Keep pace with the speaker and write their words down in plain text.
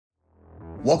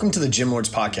Welcome to the Gym Lords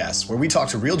Podcast, where we talk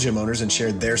to real gym owners and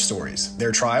share their stories,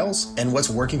 their trials, and what's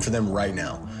working for them right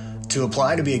now. To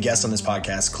apply to be a guest on this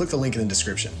podcast, click the link in the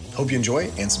description. Hope you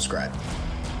enjoy and subscribe.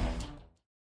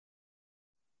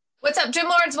 What's up, Gym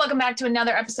Lords? Welcome back to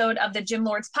another episode of the Gym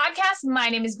Lords Podcast. My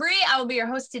name is Bree. I will be your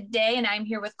host today, and I'm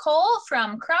here with Cole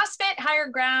from CrossFit Higher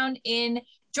Ground in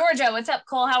Georgia. What's up,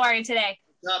 Cole? How are you today?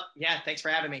 What's up? Yeah, thanks for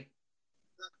having me.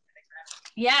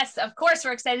 Yes, of course.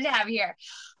 We're excited to have you here.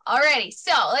 Alrighty,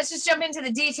 so let's just jump into the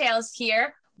details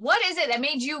here. What is it that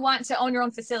made you want to own your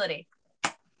own facility?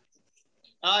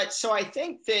 So I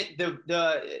think that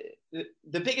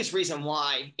the biggest reason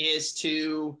why is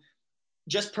to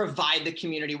just provide the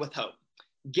community with hope,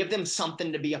 give them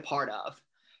something to be a part of,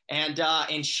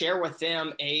 and share with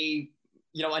them a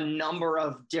number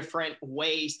of different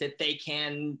ways that they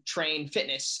can train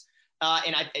fitness.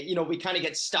 We kind of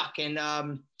get stuck in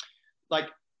like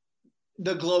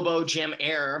the Globo gym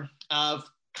era of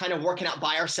kind of working out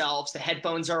by ourselves. The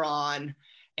headphones are on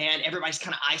and everybody's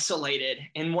kind of isolated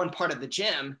in one part of the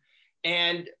gym.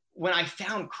 And when I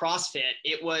found CrossFit,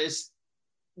 it was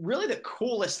really the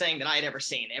coolest thing that I had ever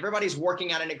seen. Everybody's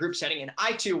working out in a group setting. And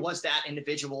I too was that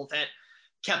individual that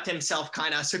kept himself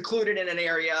kind of secluded in an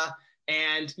area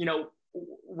and,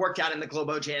 worked out in the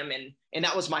Globo gym. And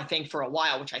that was my thing for a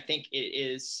while, which I think it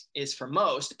is for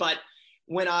most. But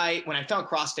when I found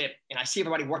CrossFit and I see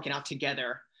everybody working out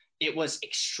together, it was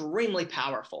extremely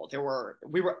powerful.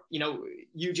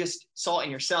 You just saw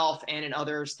in yourself and in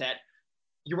others that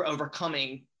you were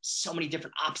overcoming so many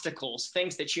different obstacles,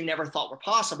 things that you never thought were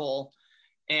possible.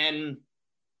 And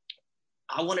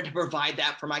I wanted to provide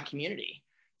that for my community.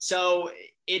 So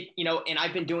and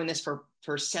I've been doing this for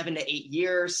 7 to 8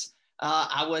 years.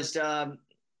 I was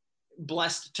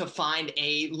blessed to find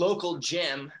a local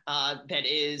gym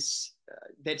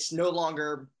that's no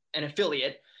longer an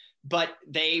affiliate, but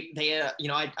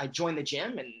I joined the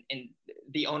gym and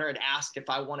the owner had asked if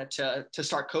I wanted to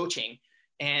start coaching.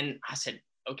 And I said,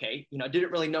 okay, I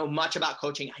didn't really know much about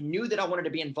coaching. I knew that I wanted to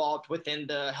be involved within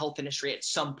the health industry at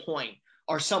some point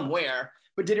or somewhere,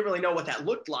 but didn't really know what that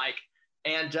looked like.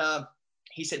 And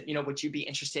he said, would you be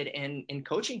interested in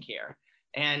coaching here?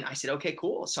 And I said, okay,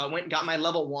 cool. So I went and got my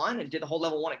level 1 and did the whole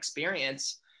level 1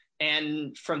 experience.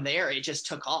 And from there, it just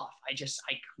took off. I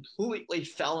completely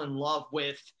fell in love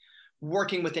with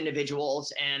working with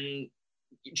individuals and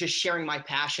just sharing my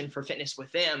passion for fitness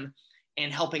with them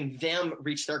and helping them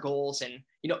reach their goals and,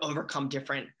 overcome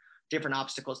different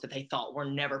obstacles that they thought were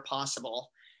never possible.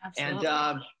 Absolutely.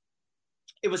 And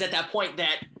it was at that point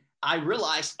that I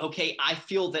realized, okay, I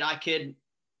feel that I could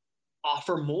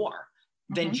offer more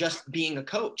than just being a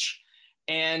coach.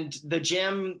 And the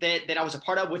gym that I was a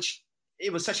part of, which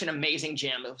it was such an amazing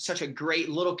gym. It was such a great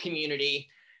little community.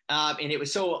 And it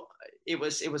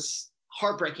was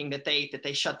heartbreaking that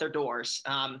they shut their doors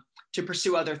to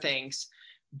pursue other things.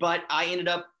 But I ended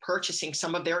up purchasing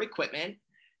some of their equipment.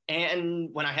 And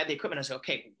when I had the equipment, I was like,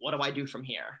 okay, what do I do from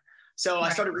here? So I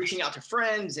started reaching out to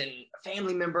friends and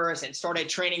family members and started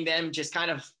training them just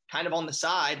kind of on the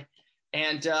side.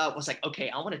 And was like, okay,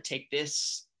 I want to take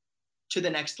this to the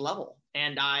next level.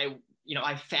 And I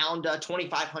found a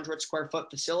 2,500 square foot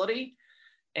facility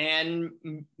and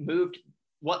moved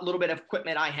what little bit of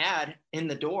equipment I had in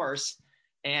the doors.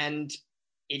 And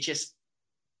it just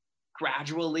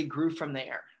gradually grew from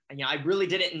there. And, I really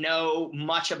didn't know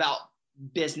much about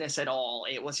business at all.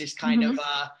 It was just kind of,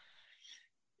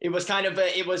 it was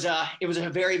a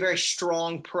very, very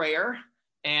strong prayer.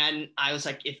 And I was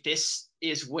like, if this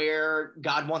is where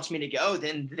God wants me to go,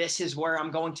 then this is where I'm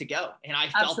going to go. And I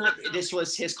felt that this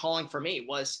was his calling for me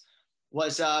was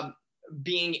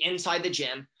being inside the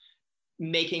gym,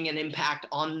 making an impact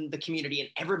on the community and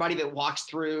everybody that walks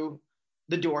through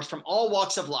the doors from all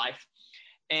walks of life,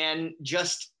 and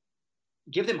just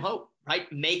give them hope,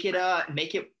 right? Make it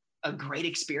a great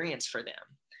experience for them,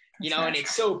 and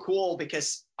it's so cool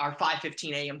because our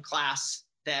 5:15 a.m. class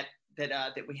that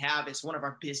we have is one of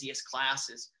our busiest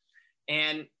classes.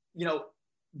 And,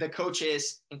 the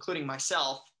coaches, including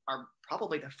myself, are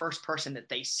probably the first person that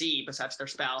they see besides their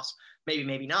spouse,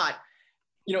 maybe not,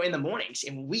 in the mornings.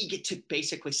 And we get to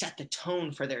basically set the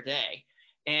tone for their day.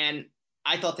 And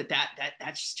I thought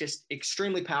that's just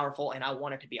extremely powerful. And I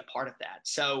wanted to be a part of that.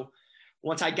 So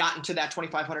once I got into that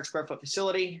 2,500 square foot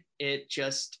facility,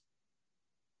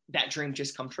 that dream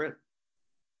just come true.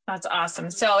 That's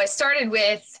awesome. So it started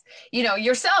with,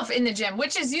 yourself in the gym,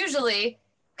 which is usually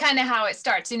kind of how it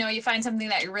starts. You find something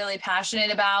that you're really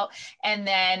passionate about, and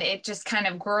then it just kind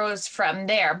of grows from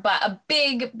there. But a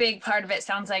big part of it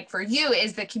sounds like for you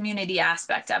is the community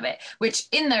aspect of it, which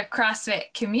in the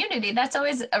CrossFit community, that's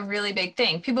always a really big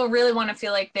thing. People really want to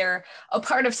feel like they're a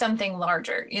part of something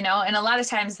larger, and a lot of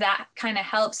times that kind of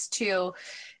helps to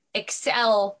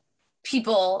excel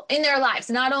people in their lives,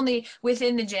 not only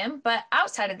within the gym, but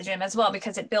outside of the gym as well,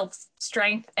 because it builds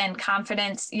strength and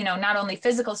confidence, not only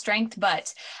physical strength,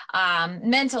 but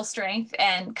mental strength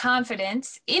and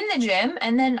confidence in the gym,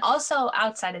 and then also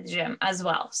outside of the gym as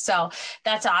well. So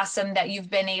that's awesome that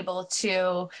you've been able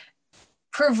to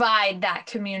provide that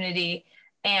community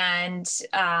and,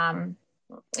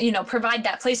 provide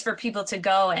that place for people to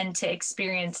go and to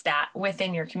experience that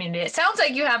within your community. It sounds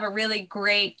like you have a really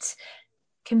great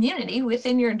community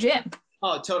within your gym.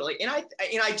 Oh, totally. And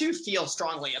I do feel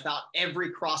strongly about every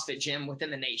CrossFit gym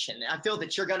within the nation. I feel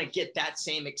that you're going to get that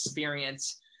same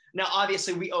experience. Now,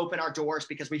 obviously, we open our doors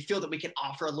because we feel that we can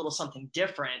offer a little something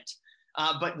different.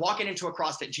 But walking into a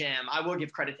CrossFit gym, I will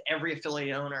give credit to every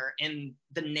affiliate owner in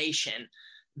the nation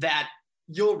that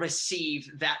you'll receive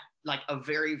that like a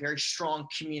very, very strong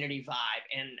community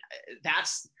vibe. And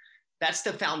that's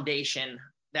the foundation.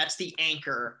 That's the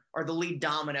anchor or the lead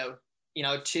domino,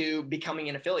 to becoming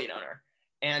an affiliate owner.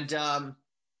 And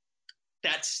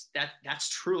that's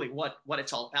truly what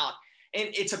it's all about. And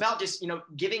it's about just,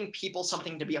 giving people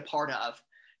something to be a part of.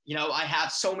 I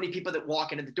have so many people that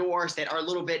walk into the doors that are a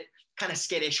little bit kind of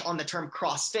skittish on the term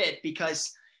CrossFit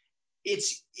because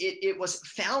it was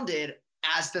founded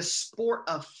as the sport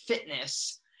of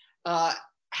fitness.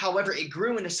 However, it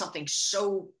grew into something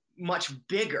so much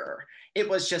bigger. It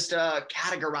was just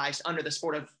categorized under the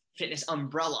sport of fitness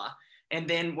umbrella. And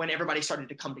then when everybody started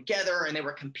to come together and they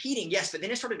were competing, yes, but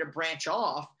then it started to branch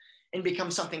off and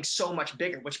become something so much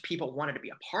bigger, which people wanted to be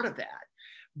a part of that.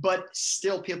 But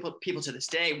still people to this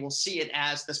day will see it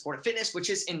as the sport of fitness, which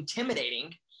is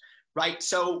intimidating, right?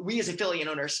 So we as affiliate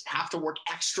owners have to work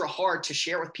extra hard to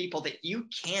share with people that you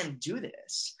can do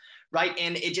this, right?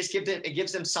 And it just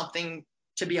gives them something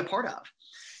to be a part of.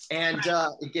 And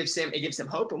it gives them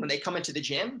hope. And when they come into the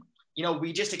gym,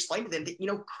 we just explain to them that,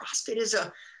 CrossFit is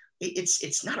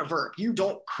it's not a verb. You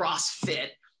don't CrossFit,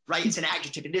 right? It's an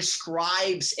adjective. It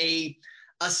describes a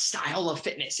style of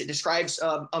fitness. It describes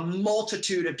a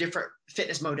multitude of different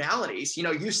fitness modalities.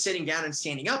 You sitting down and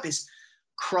standing up is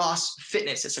cross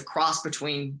fitness. It's a cross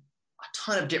between a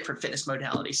ton of different fitness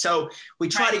modalities. So we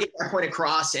try to get that point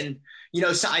across. And,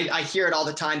 so I hear it all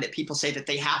the time that people say that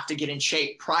they have to get in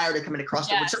shape prior to coming to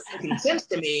CrossFit, which doesn't make any sense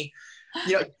to me.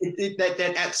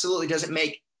 That absolutely doesn't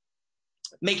make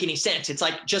any sense. It's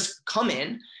like, just come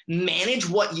in, manage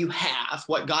what you have,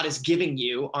 what God is giving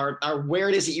you, or where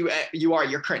it is that you are,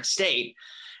 your current state,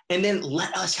 and then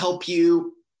let us help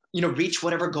you, reach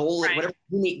whatever goal, whatever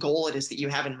unique goal it is that you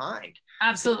have in mind.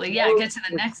 Absolutely. Yeah. Get to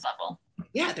the next level.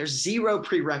 Yeah. There's zero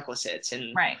prerequisites.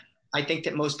 And I think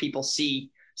that most people see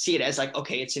it as like,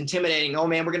 okay, it's intimidating. Oh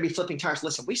man, we're going to be flipping tires.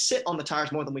 Listen, we sit on the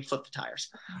tires more than we flip the tires,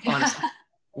 honestly.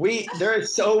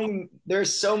 There's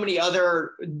so many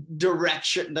other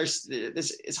directions. There's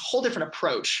it's a whole different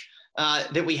approach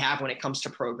that we have when it comes to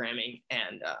programming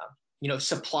and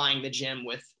supplying the gym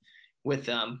with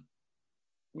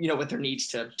their needs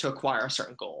to acquire a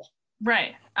certain goal.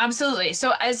 Right. Absolutely.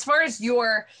 So as far as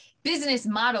your business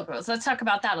model goes, let's talk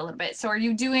about that a little bit. So are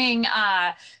you doing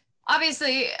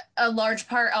obviously a large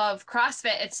part of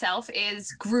CrossFit itself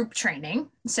is group training.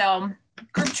 So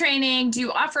group training, do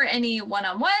you offer any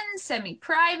one-on-ones,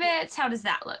 semi-privates? How does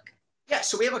that look? Yeah,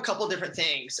 so we have a couple different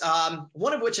things.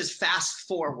 One of which is Fast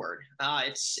Forward.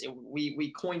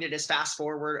 We coined it as Fast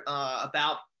Forward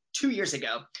about 2 years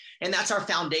ago, and that's our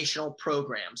foundational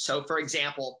program. So for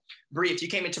example, Bree, if you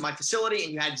came into my facility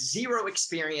and you had zero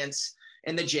experience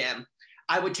in the gym,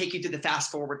 I would take you through the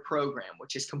Fast Forward program,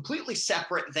 which is completely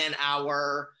separate than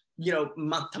our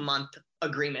month-to-month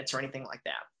agreements or anything like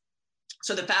that.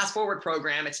 So the Fast Forward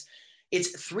program,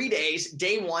 it's 3 days.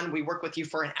 Day one, we work with you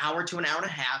for an hour to an hour and a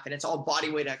half, and it's all body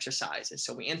weight exercises.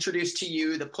 So we introduce to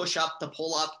you the push up, the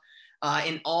pull up,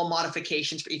 in all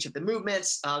modifications for each of the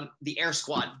movements, the air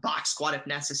squat, box squat if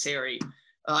necessary,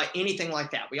 anything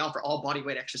like that. We offer all body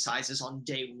weight exercises on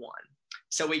day one.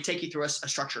 So we take you through a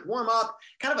structured warm up,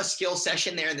 kind of a skill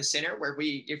session there in the center where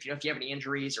if you have any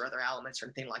injuries or other elements or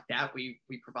anything like that, we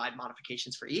provide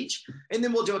modifications for each. And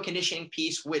then we'll do a conditioning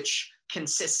piece, which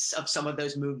consists of some of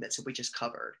those movements that we just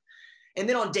covered. And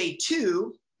then on day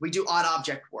two, we do odd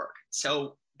object work.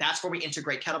 So that's where we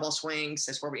integrate kettlebell swings.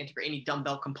 That's where we integrate any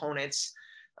dumbbell components,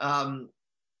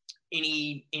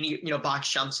 any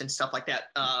box jumps and stuff like that,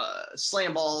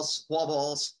 slam balls, wall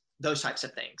balls, those types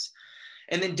of things.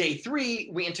 And then day 3,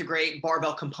 we integrate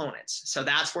barbell components. So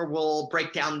that's where we'll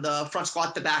break down the front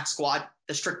squat, the back squat,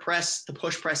 the strict press, the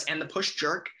push press, and the push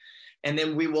jerk. And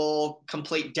then we will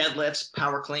complete deadlifts,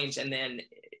 power cleans, and then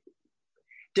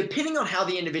depending on how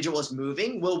the individual is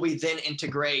moving, will we then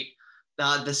integrate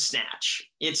the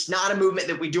snatch. It's not a movement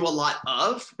that we do a lot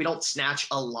of. We don't snatch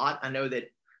a lot. I know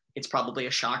that it's probably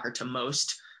a shocker to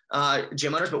most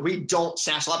gym owners, but we don't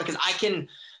snatch a lot because I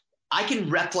can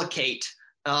replicate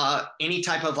any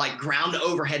type of like ground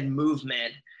overhead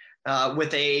movement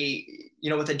with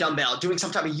a dumbbell, doing some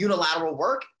type of unilateral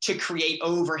work to create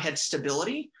overhead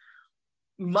stability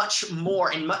much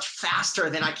more and much faster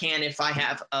than I can if I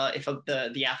have if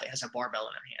the athlete has a barbell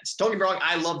in their hands. Don't get me wrong,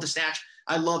 I love the snatch.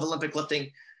 I love Olympic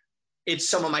lifting. It's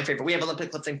some of my favorite. We have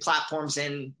Olympic lifting platforms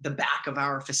in the back of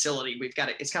our facility. We've got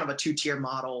it's kind of a 2-tier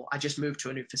model. I just moved to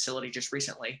a new facility just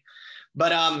recently.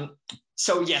 But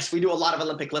so yes, we do a lot of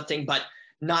Olympic lifting, but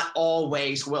not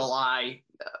always will I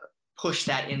push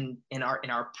that in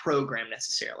our program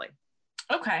necessarily.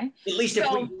 Okay. At least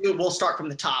if we do, we'll start from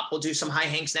the top. We'll do some high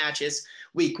hang snatches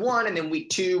week 1, and then week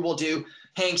 2 we'll do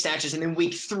hang snatches, and then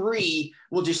week 3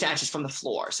 we'll do snatches from the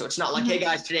floor. So it's not like, hey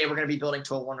guys, today we're going to be building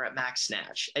to a 1-rep max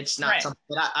snatch. It's not something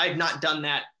that I've not done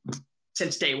that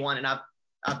since day 1, and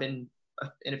I've been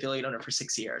an affiliate owner for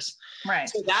 6 years. Right.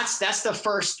 So that's the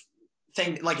first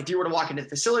thing. Like if you were to walk into the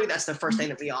facility, that's the first thing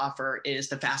that we offer is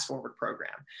the fast forward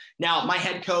program. Now my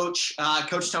head coach,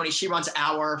 Coach Tony, she runs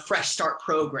our Fresh Start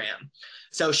program.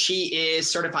 So she is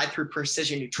certified through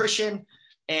Precision Nutrition,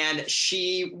 and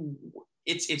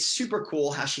it's super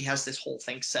cool how she has this whole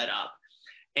thing set up,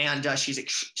 and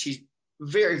she's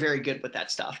very, very good with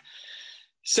that stuff.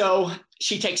 So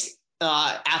she takes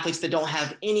athletes that don't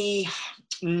have any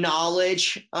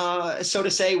knowledge, so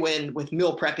to say, with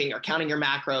meal prepping or counting your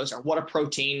macros or what a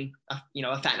protein, a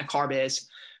fat and a carb is,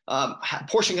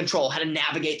 portion control, how to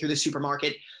navigate through the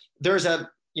supermarket. There's a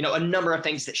number of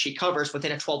things that she covers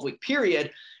within a 12-week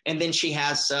period. And then she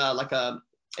has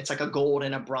it's like a gold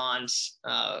and a bronze,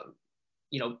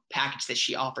 package that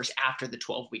she offers after the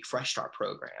 12-week Fresh Start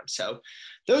program. So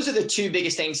those are the 2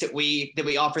 biggest things that we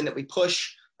offer and that we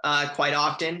push quite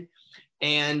often.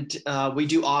 And we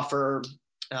do offer,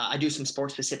 I do some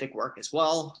sport specific work as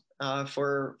well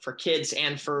for kids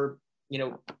and for,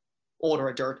 older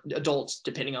adults,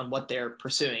 depending on what they're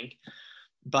pursuing.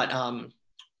 But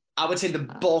I would say the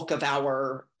bulk of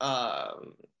our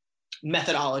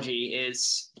methodology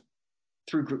is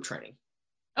through group training.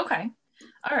 Okay.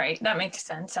 All right. That makes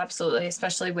sense. Absolutely.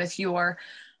 Especially with your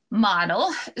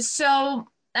model. So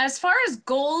as far as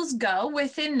goals go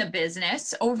within the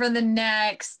business over the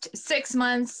next 6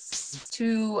 months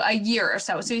to a year or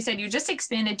so. So you said you just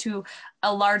expanded to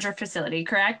a larger facility,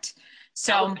 correct?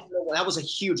 So that was a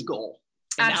huge goal.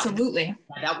 And absolutely.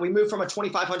 That we moved from a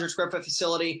 2,500 square foot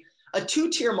facility. A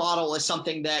 2-tier model is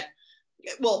something that,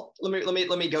 well, let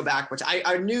me go backwards.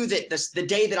 I knew that the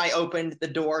day that I opened the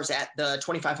doors at the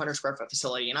 2,500 square foot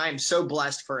facility, and I am so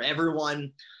blessed for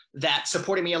everyone that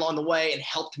supported me along the way and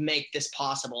helped make this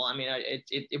possible. I mean,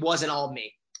 it wasn't all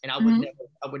me, and I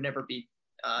would never be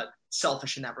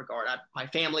selfish in that regard. My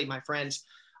family, my friends,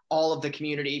 all of the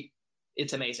community,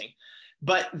 it's amazing.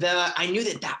 But I knew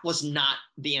that was not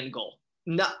the end goal.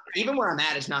 Not even where I'm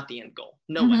at is not the end goal.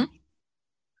 No way.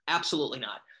 Absolutely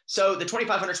not. So the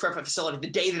 2,500 square foot facility,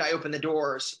 the day that I opened the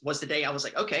doors was the day I was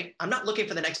like, okay, I'm not looking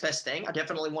for the next best thing. I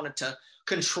definitely wanted to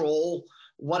control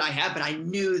what I have, but I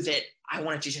knew that I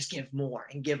wanted to just give more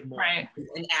and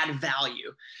and add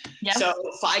value. Yep. So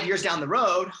 5 years down the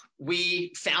road,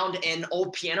 we found an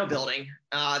old piano building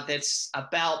that's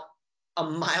about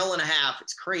 1.5 miles.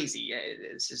 It's crazy.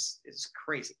 It's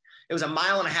crazy. It was 1.5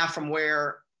 miles from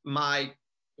where my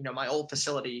old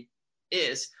facility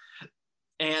is.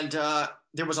 And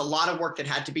there was a lot of work that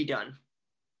had to be done,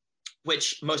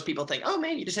 which most people think, oh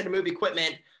man, you just had to move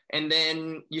equipment and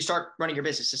then you start running your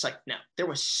business. It's like, no, there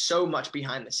was so much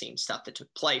behind the scenes stuff that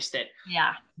took place that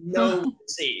no one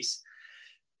sees.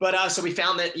 But so we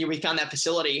found that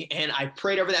facility, and I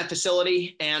prayed over that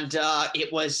facility, and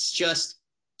it was just,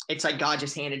 it's like God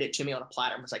just handed it to me on a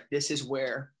platter and was like, this is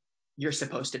where you're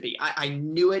supposed to be. I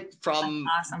knew it from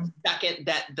the second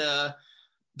that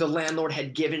the landlord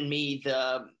had given me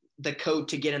the code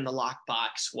to get in the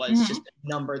lockbox was just a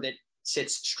number that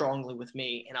sits strongly with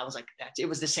me. And I was like, it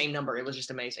was the same number. It was just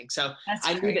amazing. So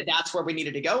I knew that that's where we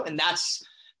needed to go. And that's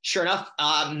sure enough,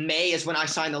 May is when I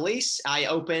signed the lease. I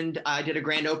did a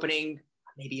grand opening.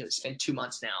 Maybe it's been 2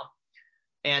 months now.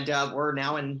 And we're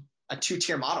now in a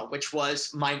 2-tier model, which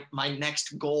was my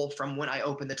next goal from when I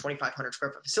opened the 2,500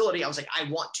 square foot facility. I was like, I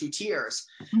want 2 tiers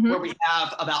where we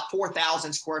have about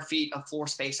 4,000 square feet of floor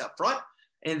space up front.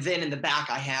 And then in the back,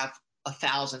 I have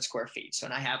 1,000 square feet. So,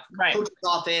 and I have Right. coach's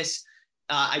office.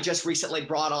 I just recently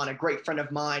brought on a great friend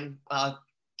of mine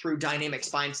through Dynamic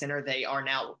Spine Center. They are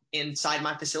now inside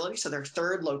my facility. So their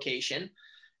third location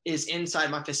is inside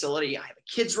my facility. I have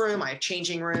a kids room. I have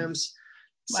changing rooms.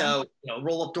 Wow. So,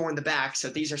 roll up door in the back. So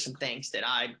these are some things that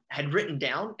I had written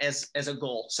down as a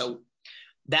goal. So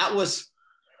that was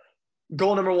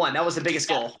goal number one. That was the biggest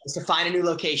goal, was to find a new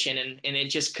location, and it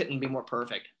just couldn't be more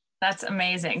perfect. That's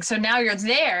amazing. So now you're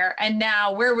there, and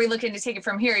now where are we looking to take it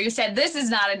from here? You said this is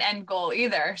not an end goal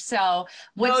either. So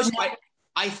what's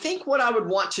I think what I would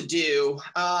want to do,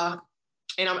 and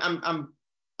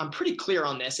I'm pretty clear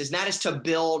on this, is to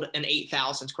build an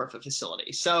 8,000 square foot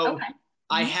facility. So okay.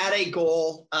 I had a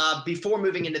goal before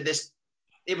moving into this.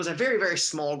 It was a very, very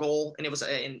small goal, and it was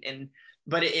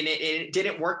but it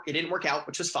didn't work. It didn't work out,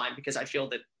 which was fine, because I feel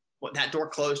that that door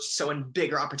closed, so a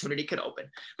bigger opportunity could open.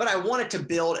 But I wanted to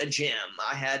build a gym.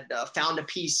 I had found a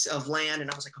piece of land, and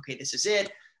I was like, okay, this is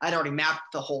it. I'd already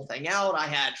mapped the whole thing out. I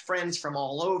had friends from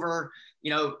all over,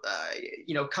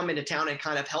 come into town and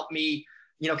kind of help me,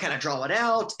 kind of draw it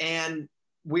out. And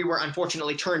we were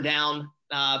unfortunately turned down.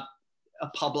 A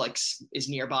Publix is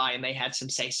nearby, and they had some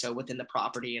say so within the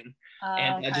property, and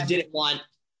okay. I just didn't want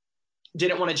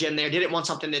a gym there. Didn't want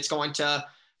something that's going to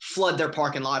flood their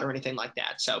parking lot or anything like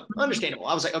that. So understandable.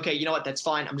 I was like, okay, you know what? That's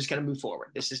fine. I'm just going to move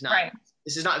forward. This is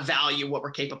not value what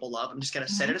we're capable of. I'm just going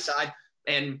to set it aside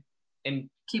and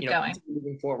keep going,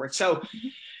 moving forward. So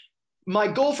my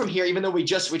goal from here, even though we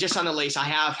just signed the lease, I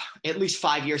have at least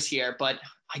 5 years here, but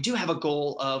I do have a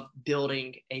goal of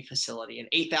building a facility, an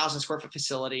 8,000 square foot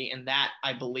facility. And that,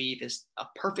 I believe, is a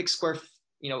perfect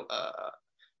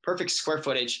perfect square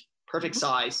footage, perfect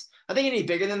size. I think any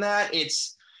bigger than that,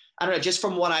 I don't know, just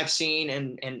from what I've seen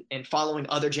and following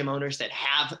other gym owners that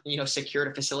have, secured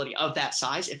a facility of that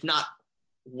size, if not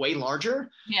way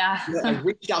larger. Yeah. I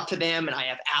reached out to them and I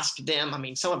have asked them. I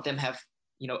mean, some of them have,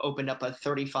 opened up a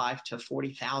 35 to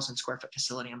 40,000 square foot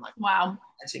facility. I'm like, wow,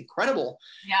 that's incredible.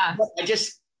 Yeah. But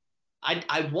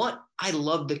I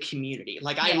love the community.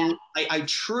 Like I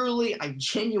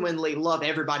genuinely love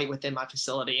everybody within my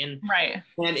facility. And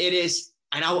it is,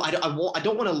 and I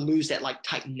don't want to lose that like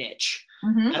tight niche.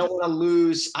 I don't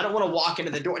want to walk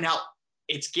into the door. Now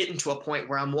it's getting to a point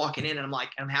where I'm walking in and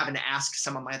I'm having to ask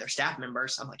some of my other staff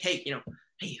members. I'm like, hey,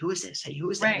 hey, who is this? Hey, who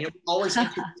is that? Right. Always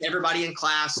introduce everybody in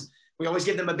class. We always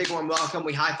give them a big warm welcome.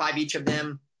 We high five each of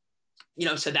them,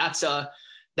 so that's a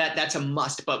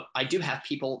must. But I do have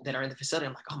people that are in the facility.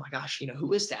 I'm like, oh my gosh,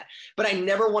 who is that? But I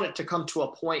never want it to come to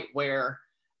a point where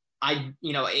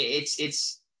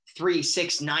it's 3,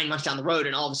 6, 9 months down the road,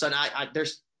 and all of a sudden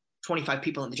there's 25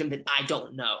 people in the gym that I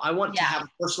don't know. I want to have a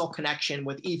personal connection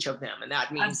with each of them. And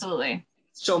that means absolutely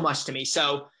so much to me.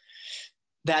 So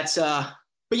that's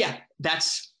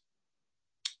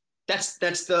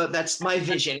my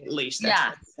vision, at least.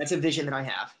 That's a vision that I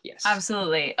have. Yes.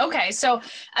 Absolutely. Okay. So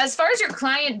as far as your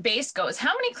client base goes,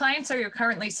 how many clients are you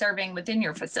currently serving within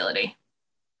your facility?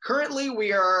 Currently,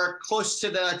 we are close to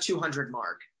the 200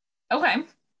 mark. Okay.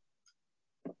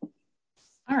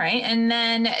 All right. And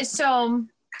then, so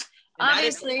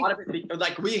obviously, a lot of it,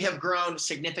 like, we have grown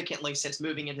significantly since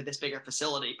moving into this bigger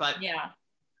facility, but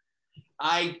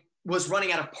I was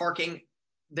running out of parking.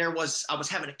 I was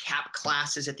having to cap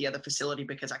classes at the other facility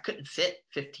because I couldn't fit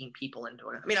 15 people into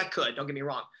it. I mean, I could, don't get me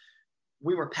wrong.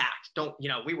 We were packed.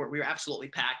 We were absolutely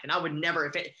packed. And I would never,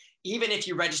 even if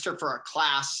you register for a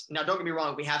class, now don't get me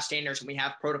wrong, we have standards and we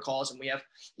have protocols and we have,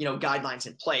 guidelines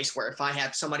in place where if I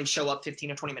have somebody show up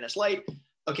 15 or 20 minutes late,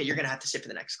 okay, you're going to have to sit for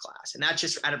the next class. And that's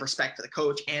just out of respect for the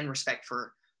coach and respect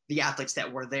for the athletes that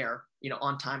were there,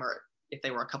 on time, or if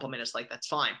they were a couple minutes late, that's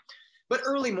fine. But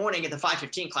early morning at the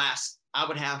 5:15 class, I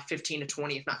would have 15 to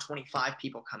 20, if not 25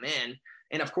 people come in.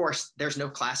 And of course, there's no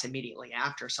class immediately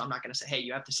after. So I'm not going to say, hey,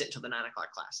 you have to sit until the 9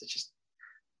 o'clock class.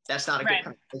 That's not a good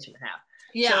conversation to have.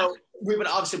 Yeah. So we would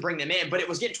obviously bring them in, but it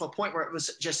was getting to a point where it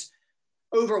was just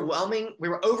overwhelming. We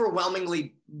were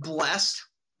overwhelmingly blessed,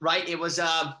 right? It was,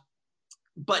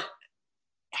 but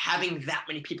having that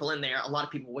many people in there, a lot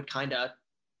of people would kind of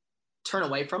turn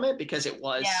away from it because it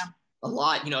was a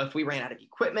lot, if we ran out of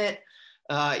equipment,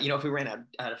 if we ran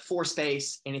out of floor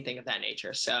space, anything of that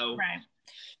nature. So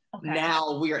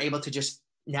now we are able to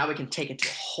now we can take it to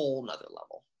a whole nother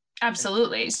level.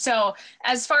 Absolutely. So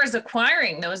as far as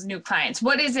acquiring those new clients,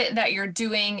 what is it that you're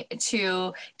doing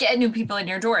to get new people in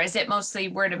your door? Is it mostly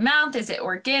word of mouth? Is it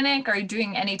organic? Are you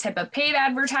doing any type of paid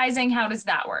advertising? How does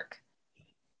that work?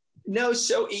 No.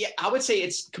 So I would say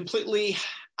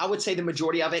the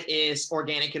majority of it is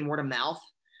organic and word of mouth.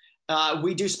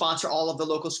 We do sponsor all of the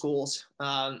local schools.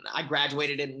 I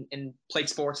graduated and played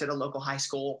sports at a local high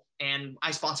school, and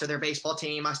I sponsor their baseball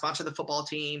team. I sponsor the football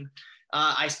team.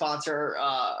 I sponsor,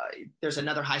 there's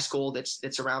another high school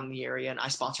that's around the area, and I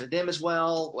sponsor them as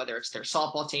well, whether it's their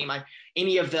softball team.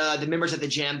 Any of the members of the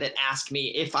gym that ask me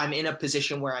if I'm in a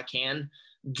position where I can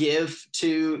give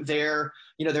to their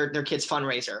kids'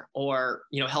 fundraiser or,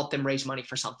 help them raise money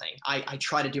for something. I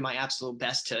try to do my absolute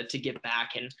best to give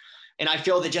back. And I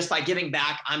feel that just by giving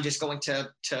back, I'm just going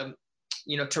to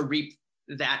reap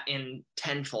that in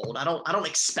tenfold. I don't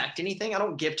expect anything. I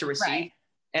don't give to receive. Right.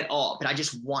 At all, but I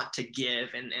just want to give.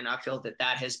 And I feel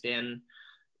that has been,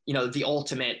 the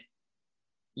ultimate,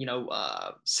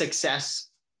 success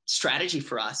strategy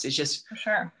for us is just, for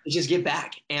sure. Is just give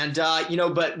back. And,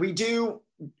 but we do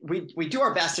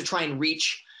our best to try and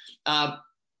reach,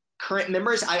 current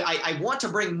members. I want to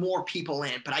bring more people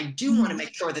in, but I do want to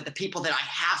make sure that the people that I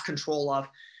have control of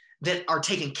that are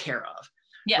taken care of.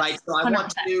 Yes, right. So I 100%.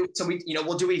 want to, so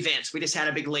we'll do events. We just had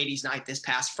a big ladies' night this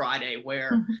past Friday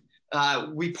where,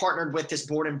 we partnered with this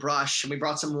board and brush, and we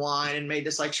brought some wine and made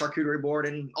this like charcuterie board,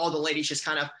 and all the ladies just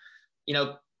kind of,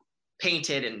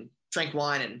 painted and drank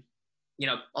wine and,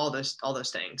 all those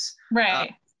things.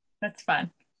 Right. That's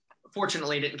fun.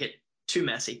 Fortunately, it didn't get too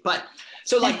messy, but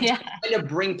so like yeah. kind of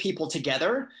bring people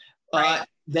together right.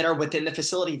 that are within the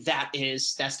facility.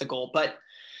 That's the goal,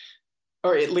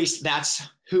 or at least that's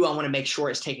who I want to make sure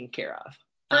is taken care of.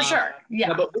 For sure.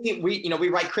 Yeah. But we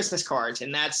write Christmas cards,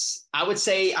 and I would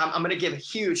say I'm going to give a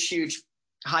huge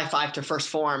high five to First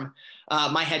Form.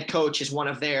 My head coach is one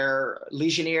of their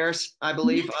Legionnaires, I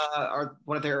believe, or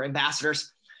one of their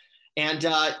ambassadors. And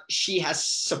she has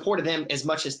supported them as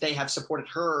much as they have supported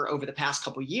her over the past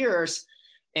couple of years.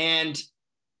 And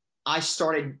I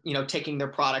started, taking their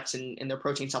products and their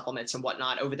protein supplements and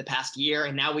whatnot over the past year.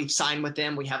 And now we've signed with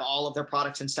them. We have all of their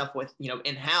products and stuff with,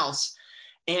 in-house.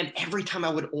 And every time I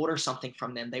would order something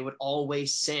from them, they would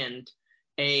always send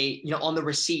on the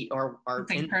receipt or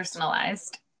something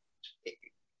personalized.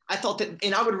 I thought that,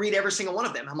 and I would read every single one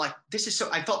of them. I'm like, this is so,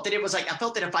 I felt that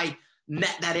if I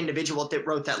met that individual that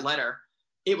wrote that letter,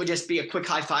 it would just be a quick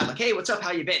high five, like, hey, what's up?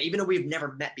 How you been? Even though we've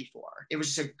never met before, it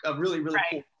was just a really, really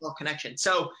right. cool connection.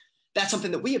 So that's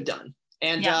something that we have done.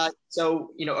 And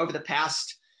so, over the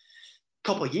past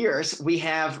couple of years, we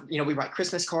have, we write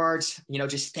Christmas cards,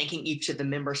 just thanking each of the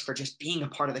members for just being a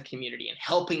part of the community and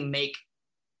helping make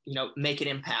an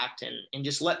impact and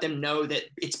just let them know that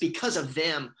it's because of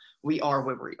them we are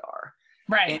where we are.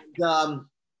 Right. And,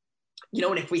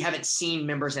 and if we haven't seen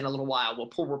members in a little while, we'll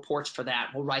pull reports for that.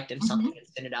 We'll write them something and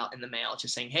send it out in the mail,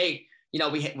 just saying, hey,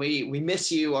 we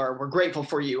miss you, or we're grateful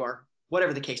for you, or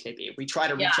whatever the case may be. We try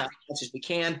to reach out as much as we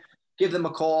can, give them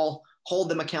a call, hold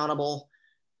them accountable.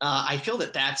 I feel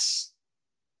that goes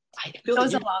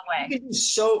a long way.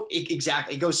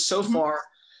 Exactly. It goes so far.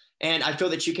 And I feel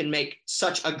that you can make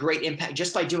such a great impact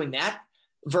just by doing that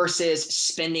versus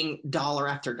spending dollar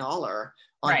after dollar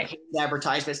on paid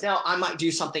advertisements. Now, I might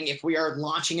do something if we are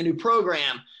launching a new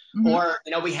program or,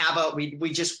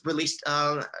 we just released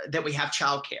that we have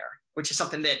childcare, which is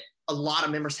something that a lot of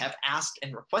members have asked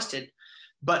and requested,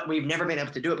 but we've never been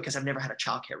able to do it because I've never had a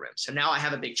childcare room. So now I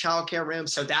have a big childcare room.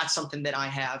 So that's something that I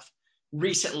have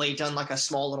recently done like a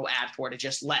small little ad for to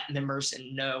just let members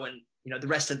know and, the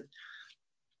rest of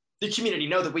the community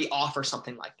know that we offer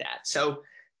something like that. So,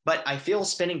 but I feel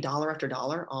spending dollar after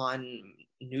dollar on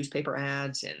newspaper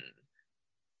ads, and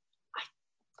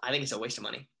I think it's a waste of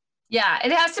money. Yeah,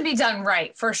 it has to be done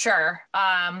right, for sure.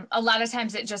 A lot of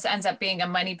times it just ends up being a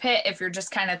money pit if you're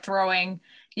just kind of throwing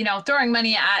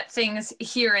money at things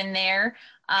here and there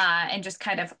and just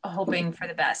kind of hoping for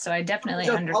the best. So I definitely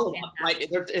understand that. Right?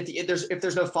 If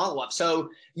there's no follow-up.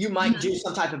 So you might do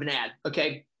some type of an ad,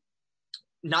 okay?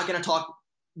 Not going to talk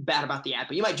bad about the ad,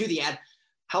 but you might do the ad.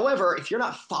 However, if you're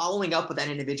not following up with that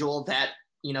individual that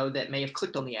may have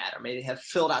clicked on the ad or may have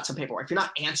filled out some paperwork, if you're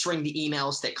not answering the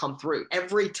emails that come through,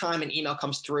 every time an email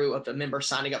comes through of a member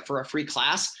signing up for a free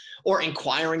class or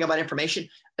inquiring about information,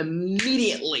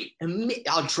 immediately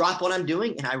I'll drop what I'm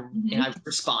doing and I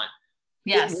respond.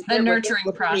 Yes, the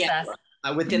nurturing process.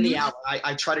 Within the hour,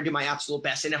 I try to do my absolute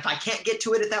best. And if I can't get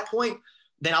to it at that point,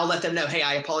 then I'll let them know, hey,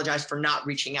 I apologize for not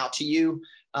reaching out to you,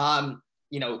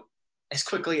 as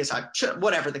quickly as I should,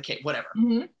 whatever the case, whatever.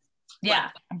 Yeah,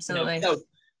 absolutely. So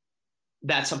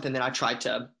that's something that I tried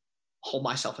to hold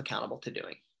myself accountable to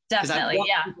doing. Definitely,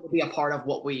 to be a part of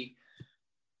what we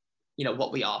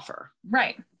offer.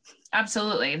 Right.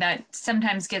 Absolutely. That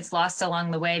sometimes gets lost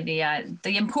along the way.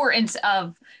 The importance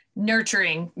of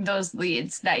nurturing those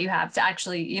leads that you have to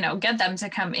actually, get them to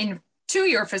come in to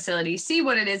your facility, see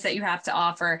what it is that you have to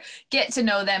offer, get to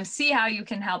know them, see how you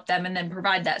can help them, and then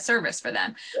provide that service for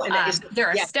them. There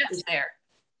are steps there.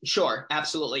 Sure,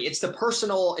 absolutely. It's the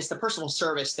personal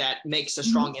service that makes a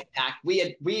strong impact.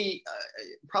 We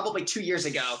probably 2 years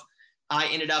ago, I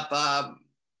ended up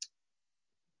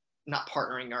not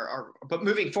partnering but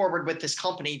moving forward with this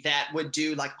company that would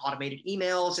do like automated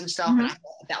emails and stuff. And I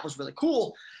thought that was really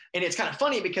cool. And it's kind of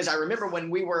funny because I remember when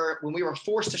we were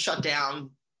forced to shut down,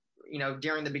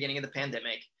 during the beginning of the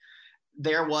pandemic,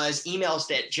 there was emails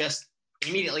that just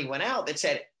immediately went out that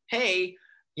said, hey,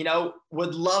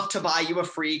 would love to buy you a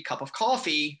free cup of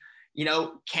coffee.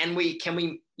 Can we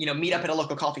meet up at a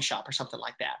local coffee shop or something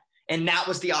like that? And that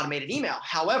was the automated email.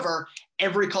 However,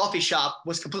 every coffee shop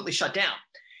was completely shut down.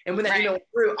 And when that email went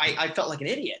through, I felt like an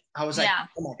idiot. I was like,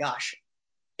 oh my gosh,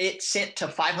 it sent to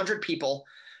 500 people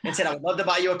and said, I would love to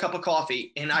buy you a cup of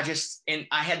coffee. And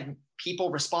I had people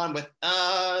respond with,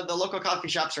 the local coffee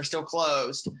shops are still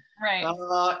closed. Right.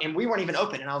 And we weren't even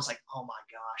open. And I was like, oh my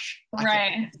gosh, I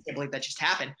can't believe that just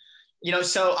happened.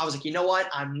 So I was like, you know what?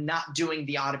 I'm not doing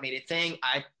the automated thing.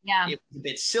 It was a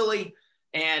bit silly.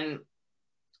 And,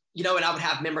 and I would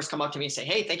have members come up to me and say,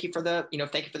 hey, thank you for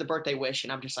the birthday wish.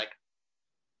 And I'm just like,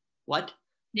 what?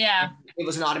 Yeah. And it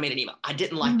was an automated email. I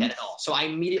didn't like that at all. So I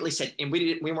immediately said, and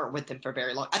we weren't with them for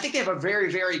very long. I think they have a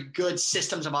very, very good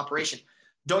systems of operation.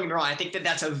 Don't get me wrong. I think that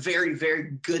that's a very,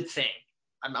 very good thing.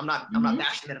 I'm not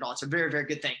bashing it at all. It's a very, very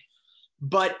good thing,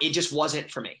 but it just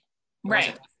wasn't for me.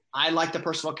 Right. I like the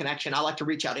personal connection. I like to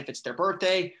reach out if it's their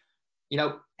birthday,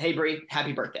 hey Bree,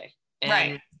 happy birthday.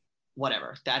 And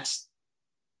whatever. That's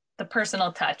the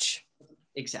personal touch.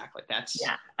 Exactly.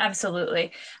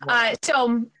 Absolutely.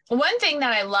 So one thing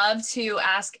that I love to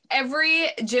ask every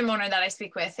gym owner that I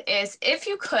speak with is if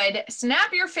you could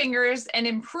snap your fingers and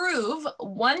improve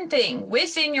one thing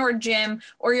within your gym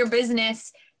or your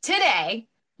business today,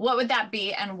 what would that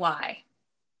be and why?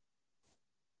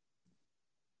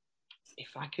 If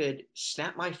I could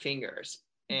snap my fingers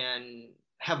and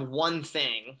have one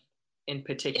thing in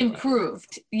particular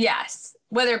improved, yes,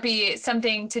 whether it be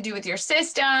something to do with your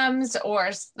systems or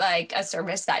like a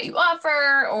service that you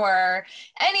offer or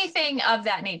anything of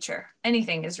that nature.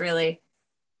 Anything is really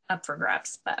up for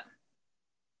grabs, but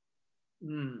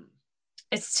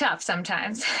it's tough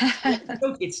sometimes.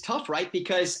 It's tough, right?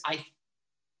 Because I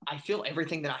feel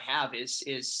everything that I have is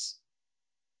it's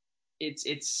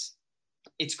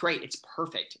great, it's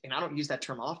perfect, and I don't use that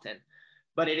term often,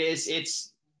 but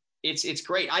it's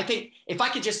great. I think if I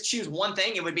could just choose one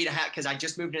thing, it would be to have, because I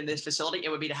just moved into this facility, it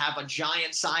would be to have a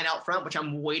giant sign out front, which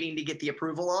I'm waiting to get the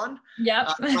approval on. Yep.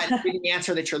 Might be the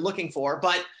answer that you're looking for,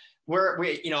 but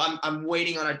I'm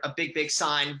waiting on a big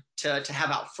sign to have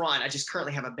out front. I just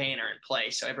currently have a banner in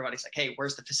place. So everybody's like, hey,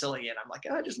 where's the facility? And I'm like,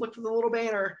 oh, just look for the little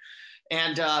banner.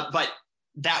 And, but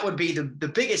that would be the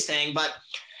biggest thing, but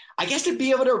I guess to be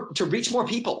able to reach more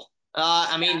people.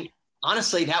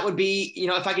 Honestly, that would be,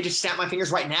 if I could just snap my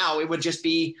fingers right now, it would just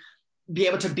be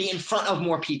able to be in front of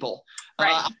more people.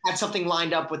 Right. I had something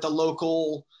lined up with the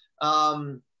local,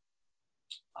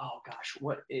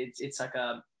 it's like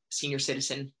a senior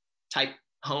citizen type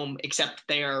home, except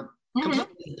they are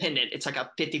completely independent. It's like a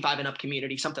 55 and up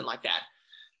community, something like that.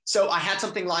 So I had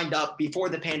something lined up before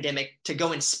the pandemic to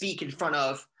go and speak in front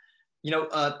of,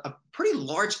 a pretty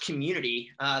large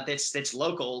community that's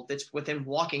local, that's within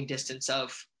walking distance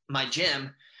of my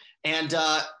gym, and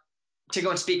to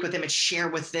go and speak with them and share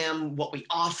with them what we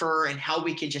offer and how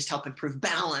we can just help improve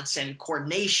balance and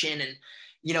coordination and,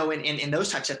 and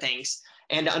those types of things.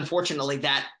 And unfortunately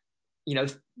that,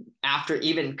 after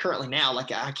even currently now,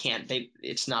 like I can't,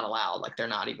 it's not allowed. Like they're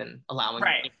not even allowing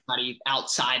anybody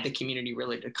outside the community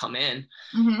really to come in.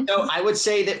 So I would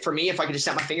say that for me, if I could just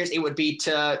snap my fingers, it would be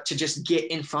to just get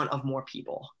in front of more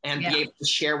people and be able to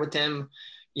share with them,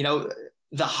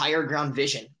 the higher ground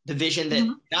vision, the vision that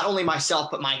not only myself,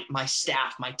 but my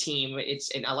staff, my team,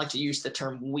 and I like to use the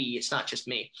term we, it's not just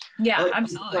me. Yeah,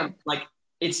 absolutely. Like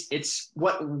it's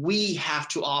what we have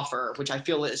to offer, which I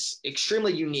feel is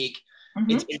extremely unique.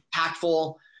 It's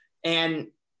impactful. And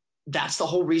that's the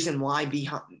whole reason why the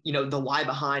why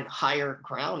behind higher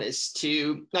ground is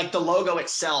to, like, the logo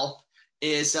itself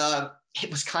is, it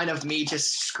was kind of me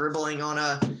just scribbling on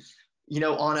a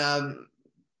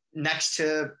next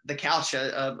to the couch,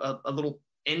 a little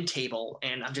end table.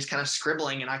 And I'm just kind of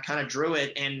scribbling and I kind of drew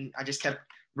it and I just kept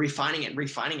refining it. And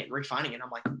I'm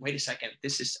like, wait a second,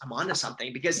 I'm onto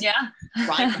something, because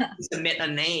trying to submit a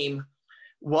name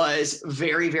was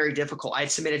very, very difficult. I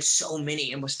had submitted so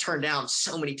many and was turned down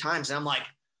so many times. And I'm like,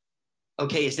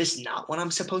 okay, is this not what I'm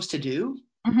supposed to do?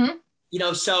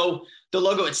 So the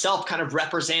logo itself kind of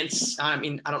represents, I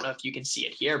mean, I don't know if you can see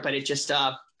it here, but it's just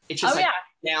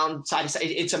down side to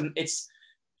side.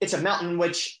 It's a mountain,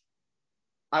 which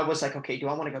I was like, okay, do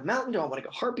I want to go mountain? Do I want to go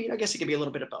heartbeat? I guess it could be a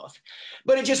little bit of both,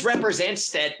 but it just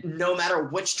represents that no matter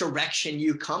which direction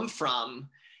you come from,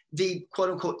 the quote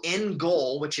unquote end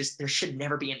goal, which is there should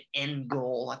never be an end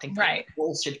goal. I think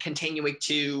goals should continue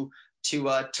to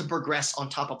progress on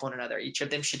top of one another. Each of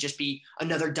them should just be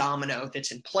another domino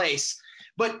that's in place.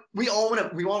 But we all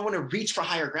want to reach for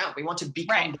higher ground. We want to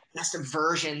become the best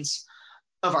versions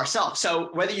of ourselves. So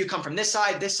whether you come from this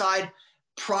side,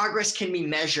 progress can be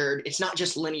measured. It's not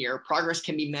just linear. Progress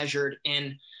can be measured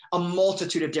in a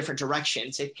multitude of different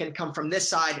directions. It can come from this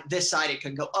side, it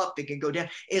can go up, it can go down.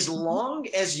 As long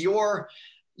as your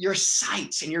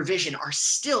sights and your vision are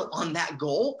still on that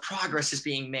goal, progress is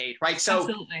being made, right? So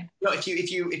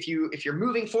if you're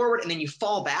moving forward and then you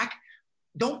fall back,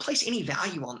 don't place any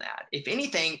value on that. If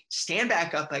anything, stand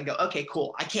back up and go, okay,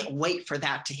 cool. I can't wait for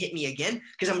that to hit me again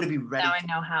because I'm going to be ready. Now I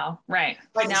know how. Right.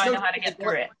 Now I know how to get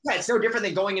through it. Yeah, it's no different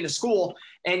than going into school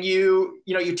and you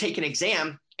take an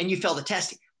exam and you fail the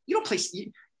test. You don't place,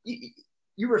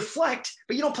 you reflect,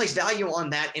 but you don't place value on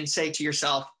that and say to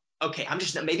yourself, okay,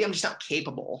 maybe I'm just not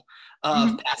capable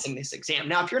of passing this exam.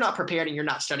 Now, if you're not prepared and you're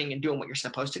not studying and doing what you're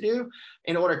supposed to do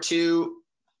in order to,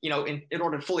 in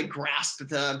order to fully grasp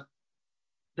the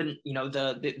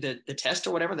test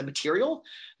or whatever, the material,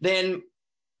 then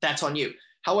that's on you.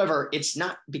 However, it's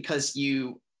not because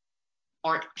you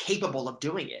aren't capable of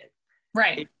doing it.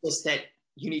 Right. It's just that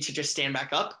you need to just stand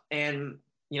back up and,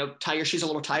 tie your shoes a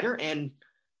little tighter and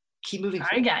keep moving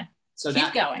forward. Again. So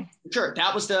keep going. Sure.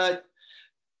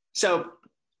 So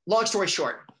long story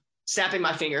short, snapping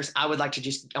my fingers, I want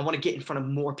to get in front of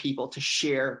more people to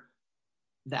share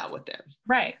that with them.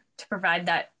 Right. To provide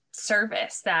that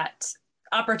service, that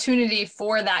opportunity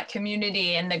for that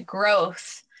community and the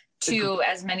growth to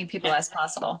as many people as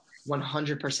possible.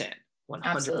 100%.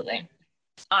 Absolutely.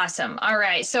 Awesome. All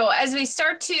right. So as we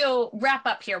start to wrap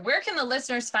up here, where can the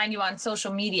listeners find you on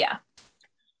social media?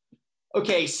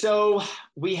 Okay. So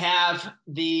we have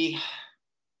you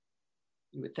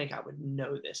would think I would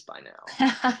know this by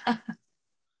now.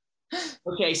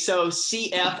 Okay. So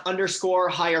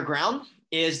CF_higher ground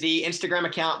is the Instagram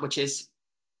account, which is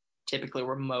typically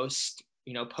where most,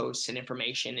 posts and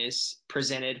information is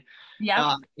presented.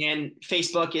 Yeah. And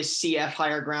Facebook is CF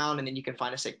Higher Ground. And then you can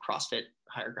find us at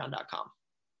CrossFitHigherGround.com.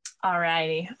 All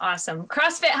righty. Awesome.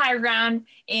 CrossFit Higher Ground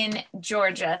in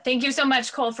Georgia. Thank you so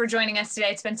much, Cole, for joining us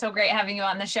today. It's been so great having you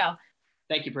on the show.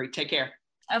 Thank you, Brie. Take care.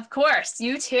 Of course.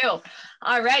 You too.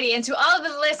 All righty. And to all of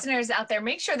the listeners out there,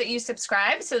 make sure that you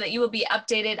subscribe so that you will be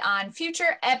updated on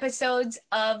future episodes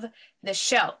of the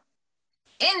show.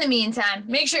 In the meantime,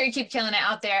 make sure you keep killing it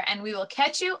out there, and we will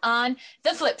catch you on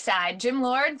the flip side. Gym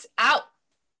Lords out.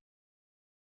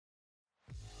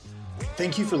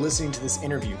 Thank you for listening to this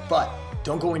interview, but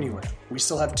don't go anywhere. We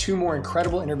still have 2 more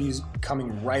incredible interviews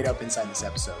coming right up inside this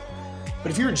episode.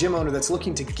 But if you're a gym owner that's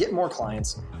looking to get more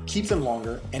clients, keep them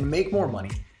longer, and make more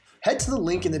money, head to the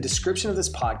link in the description of this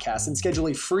podcast and schedule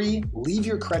a free leave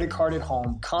your credit card at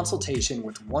home consultation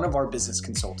with one of our business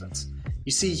consultants.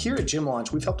 You see, here at Gym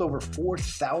Launch, we've helped over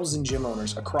 4,000 gym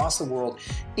owners across the world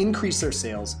increase their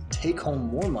sales, take home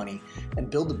more money, and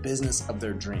build the business of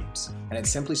their dreams. And it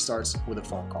simply starts with a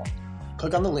phone call.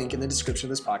 Click on the link in the description of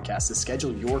this podcast to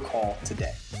schedule your call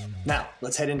today. Now,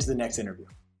 let's head into the next interview.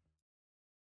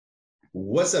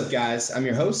 What's up, guys? I'm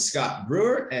your host, Scott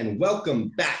Brewer, and welcome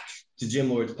back to Gym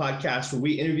Lords Podcast, where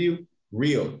we interview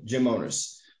real gym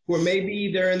owners who are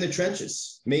maybe they're in the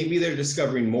trenches. Maybe they're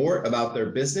discovering more about their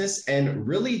business and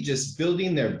really just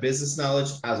building their business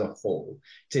knowledge as a whole.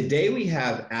 Today, we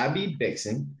have Abby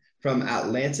Bixon from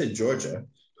Atlanta, Georgia,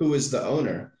 who is the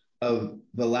owner of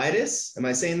Validus. Am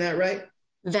I saying that right?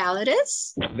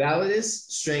 Validus. Validus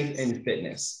Strength and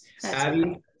Fitness. That's Abby,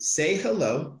 right. Say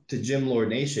hello to Gym Lord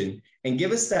Nation and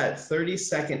give us that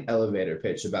 30-second elevator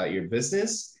pitch about your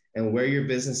business and where your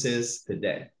business is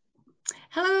today.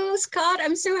 Hello, Scott.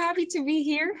 I'm so happy to be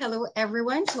here. Hello,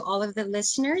 everyone, to all of the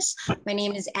listeners. My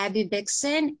name is Abby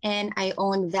Bixon, and I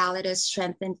own Validus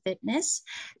Strength and Fitness.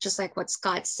 Just like what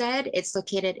Scott said, it's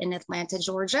located in Atlanta,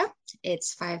 Georgia.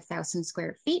 It's 5,000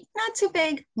 square feet. Not too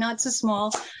big, not too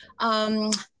small.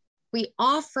 We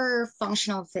offer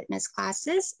functional fitness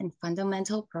classes and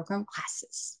fundamental program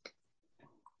classes.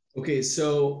 Okay,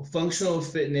 so functional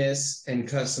fitness and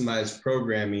customized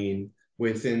programming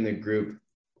within the group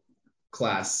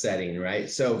class setting, right?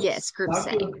 So yes, group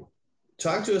setting.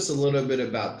 Talk to us a little bit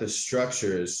about the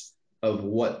structures of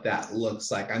what that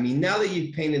looks like. I mean, now that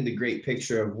you've painted the great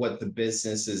picture of what the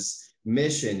business's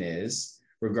mission is,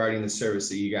 regarding the service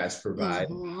that you guys provide.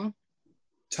 Mm-hmm.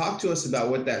 Talk to us about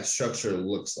what that structure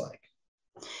looks like.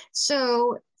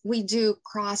 So we do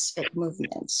CrossFit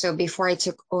movements. So before I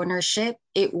took ownership,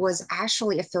 it was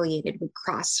actually affiliated with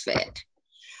CrossFit.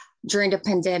 During the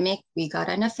pandemic, we got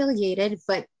unaffiliated,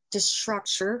 but the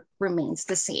structure remains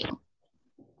the same.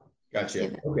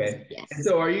 Gotcha. Okay. Yes. And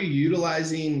so are you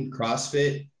utilizing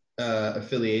CrossFit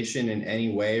affiliation in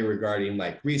any way regarding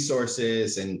like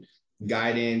resources and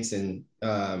guidance and,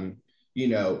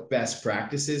 best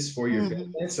practices for your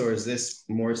business? Or is this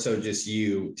more so just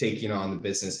you taking on the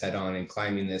business head on and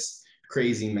climbing this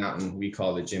crazy mountain we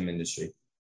call the gym industry?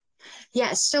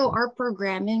 Yeah, so our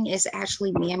programming is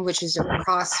actually MAM, which is a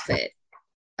CrossFit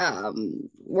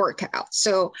workout.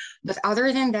 So, but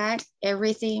other than that,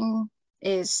 everything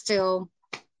is still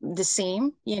the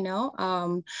same,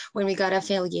 when we got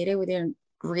affiliated, we didn't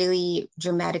really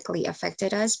dramatically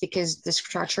affected us because the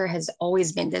structure has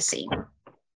always been the same.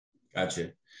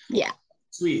 Gotcha. Yeah.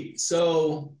 Sweet.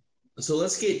 So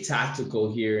let's get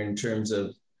tactical here in terms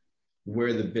of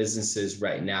where the business is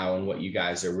right now and what you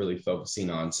guys are really focusing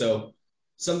on. So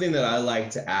something that I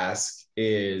like to ask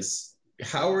is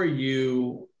how are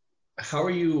you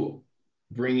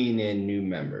bringing in new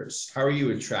members? How are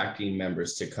you attracting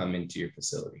members to come into your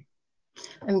facility?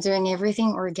 I'm doing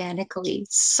everything organically.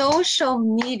 Social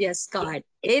media, Scott,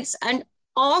 it's an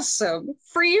awesome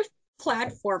free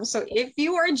platform. So if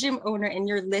you are a gym owner and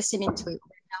you're listening to it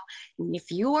right now, and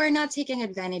if you are not taking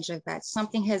advantage of that,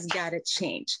 something has got to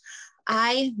change.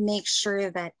 I make sure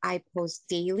that I post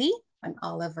daily on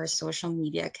all of our social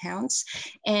media accounts.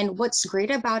 And what's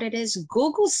great about it is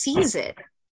Google sees it.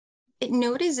 It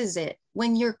notices it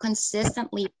when you're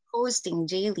consistently posting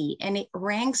daily, and it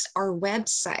ranks our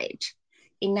website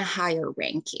in a higher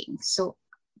ranking. So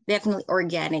definitely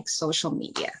organic social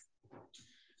media.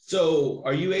 So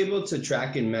are you able to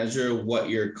track and measure what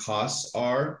your costs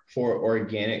are for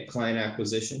organic client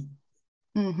acquisition?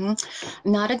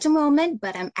 Not at the moment,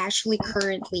 but I'm actually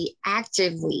currently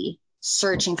actively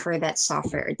searching for that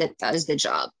software that does the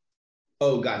job.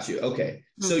 Oh, got you. Okay.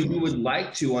 So you would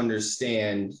like to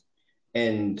understand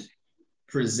and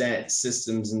present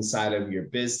systems inside of your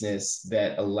business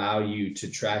that allow you to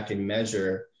track and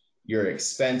measure your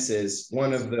expenses.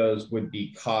 One of those would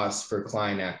be costs for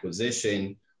client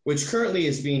acquisition, which currently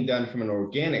is being done from an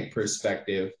organic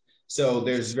perspective. So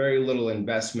there's very little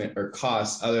investment or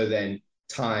cost other than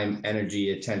time,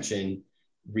 energy, attention,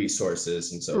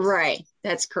 resources, and so forth. Right.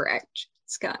 That's correct,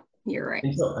 Scott. You're right.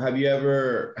 And so have you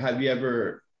ever,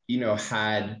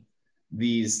 had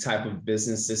these type of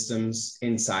business systems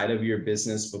inside of your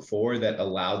business before that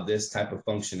allowed this type of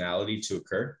functionality to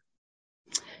occur?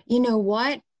 You know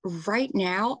what? Right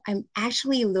now, I'm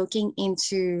actually looking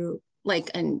into like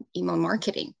an email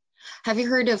marketing. Have you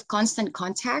heard of Constant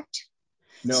Contact?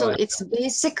 No. So it's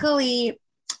basically,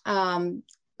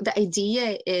 the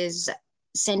idea is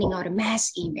sending out a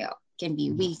mass email. It can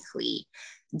be weekly,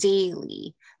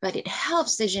 daily, but it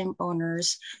helps the gym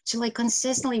owners to like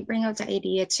consistently bring out the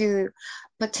idea to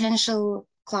potential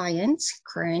clients,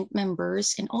 current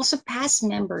members, and also past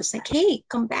members. Like, hey,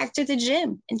 come back to the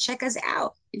gym and check us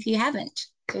out if you haven't,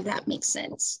 if that makes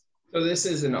sense. So this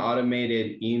is an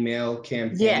automated email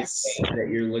campaign Yes, that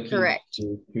you're looking correct.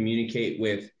 to communicate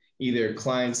with either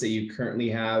clients that you currently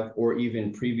have or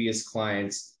even previous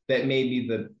clients that maybe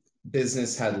the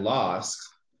business had lost,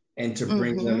 and to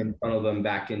bring them and funnel them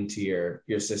back into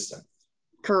your system.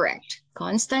 Correct.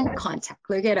 Constant Contact.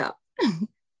 Look it up.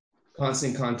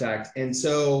 Constant Contact. And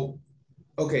so,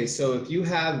 okay, so if you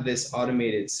have this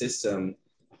automated system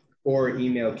or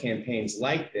email campaigns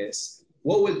like this,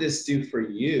 what would this do for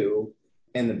you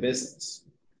and the business?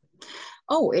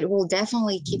 Oh, it will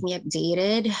definitely keep me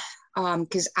updated,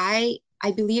 because I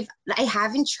believe, I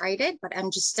haven't tried it, but I'm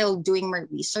just still doing my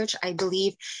research. I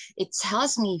believe it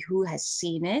tells me who has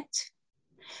seen it,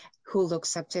 who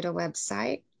looks up to the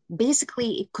website.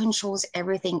 Basically, it controls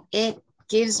everything. It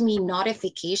gives me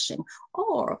notification.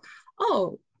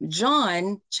 Oh,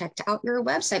 John checked out your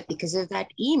website because of that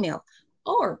email.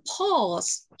 Or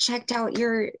Paul's checked out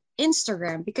your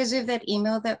Instagram because of that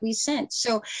email that we sent.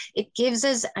 So it gives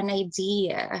us an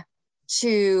idea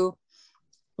to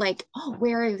like, oh,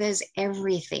 where does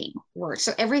everything work?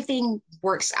 So everything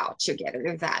works out together,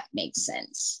 if that makes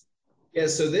sense. Yeah,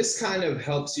 so this kind of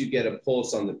helps you get a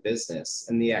pulse on the business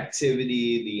and the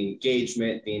activity, the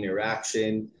engagement, the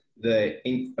interaction, the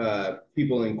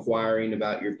people inquiring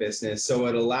about your business. So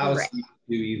it allows Correct.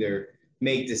 you to either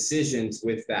make decisions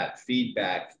with that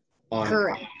feedback on.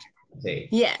 Correct.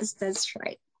 Yes, that's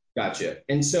right. Gotcha.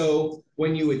 And so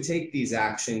when you would take these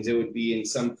actions, it would be in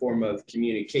some form of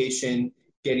communication,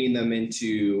 getting them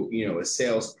into, a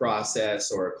sales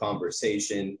process or a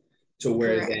conversation to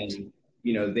where Correct.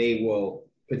 then, they will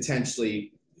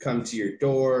potentially come to your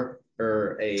door,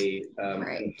 or an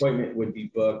appointment would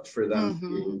be booked for them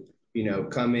to,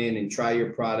 come in and try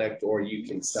your product, or you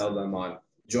can sell them on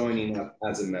joining up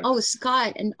as a member. Oh,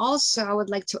 Scott, and also I would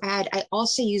like to add, I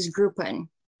also use Groupon.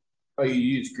 Oh, you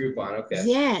use Groupon, okay.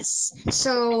 Yes.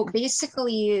 So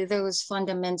basically, those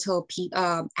fundamental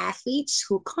athletes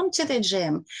who come to the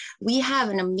gym, we have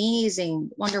an amazing,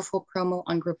 wonderful promo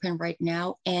on Groupon right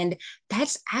now. And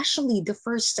that's actually the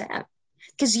first step,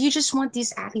 because you just want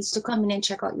these athletes to come in and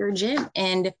check out your gym.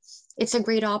 And it's a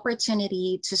great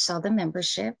opportunity to sell the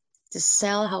membership, to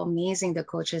sell how amazing the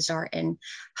coaches are and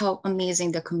how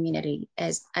amazing the community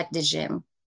is at the gym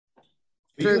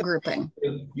through Groupon.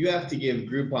 You have to give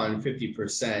Groupon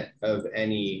 50% of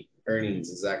any earnings.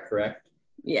 Is that correct?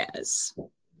 Yes.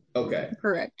 Okay.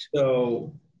 Correct.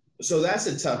 So that's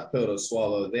a tough pill to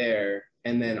swallow there.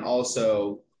 And then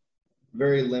also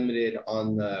very limited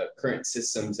on the current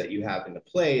systems that you have into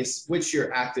place, which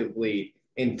you're actively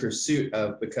in pursuit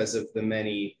of because of the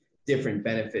many different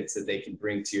benefits that they can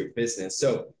bring to your business.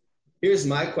 So here's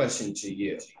my question to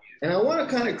you. And I want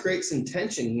to kind of create some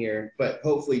tension here, but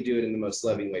hopefully do it in the most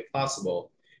loving way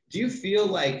possible. Do you feel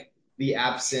like the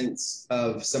absence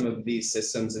of some of these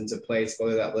systems into place,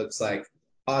 whether that looks like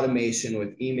automation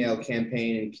with email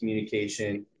campaign and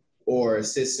communication, or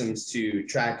systems to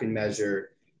track and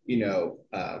measure,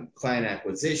 client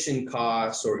acquisition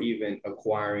costs, or even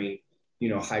acquiring,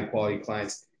 high quality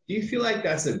clients, do you feel like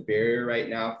that's a barrier right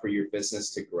now for your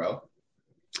business to grow?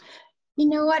 You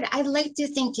know what? I'd like to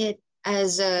think it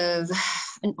as of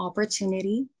an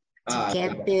opportunity to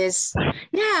get this.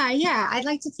 Yeah. I'd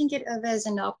like to think it of as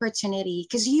an opportunity,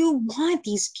 because you want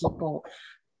these people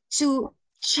to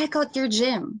check out your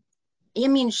gym. I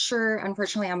mean, sure,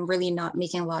 unfortunately, I'm really not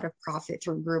making a lot of profit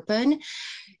through Groupon.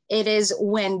 It is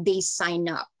when they sign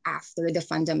up after the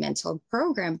fundamental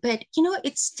program. But,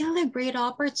 it's still a great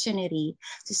opportunity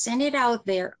to send it out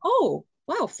there. Oh,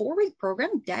 wow, 4-week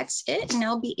program, that's it. And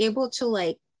I'll be able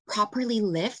to properly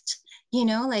lift,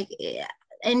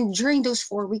 and during those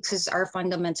 4 weeks, is our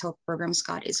fundamental program,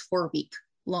 Scott, is 4-week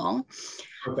long.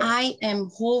 Okay. I am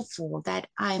hopeful that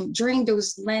during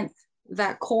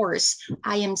that course,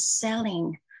 I am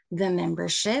selling the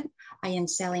membership. I am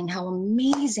selling how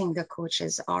amazing the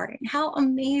coaches are and how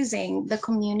amazing the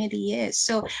community is.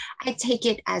 So I take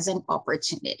it as an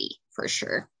opportunity for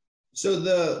sure. So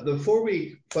the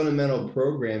 4-week fundamental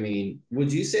programming,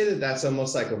 would you say that that's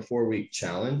almost like a 4-week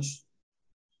challenge?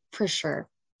 For sure.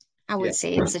 I would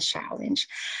say it's a challenge.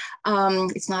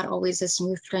 It's not always a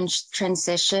smooth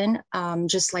transition.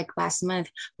 Just like last month,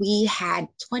 we had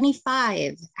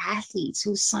 25 athletes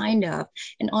who signed up.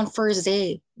 And on first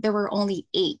day, there were only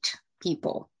 8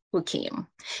 people who came.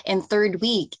 And third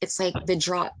week, it's like the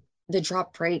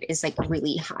drop rate is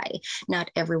really high. Not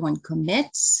everyone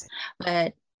commits,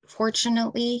 but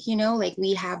fortunately,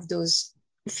 we have those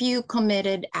few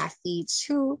committed athletes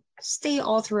who stay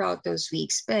all throughout those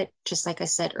weeks. But just like I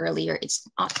said earlier, it's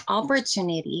an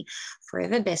opportunity for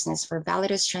the business, for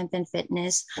Valida Strength and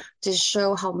Fitness, to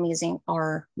show how amazing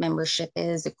our membership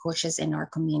is, the coaches in our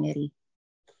community.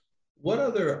 What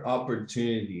other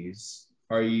opportunities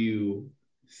are you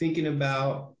thinking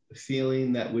about,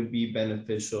 feeling that would be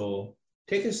beneficial?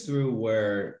 Take us through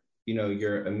where,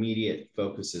 your immediate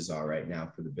focuses are right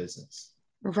now for the business.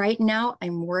 Right now,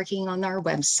 I'm working on our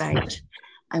website.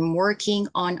 I'm working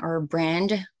on our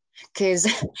brand, because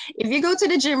if you go to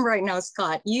the gym right now,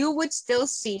 Scott, you would still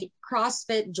see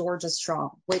CrossFit Georgia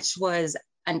Strong, which was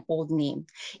an old name.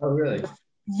 Oh, really?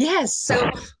 Yes. So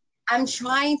I'm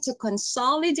trying to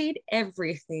consolidate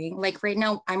everything. Like right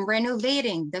now, I'm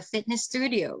renovating the fitness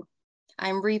studio.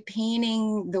 I'm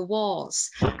repainting the walls.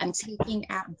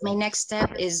 My next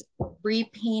step is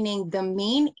repainting the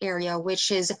main area,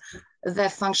 which is the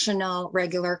functional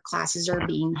regular classes are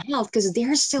being held, because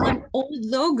there's still an old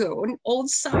logo, an old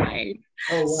sign.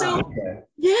 Oh, wow. So, okay.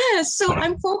 Yeah, so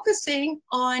I'm focusing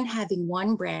on having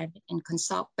one brand, and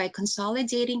by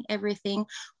consolidating everything,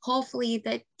 hopefully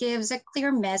that gives a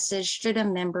clear message to the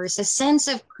members, a sense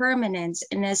of permanence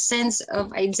and a sense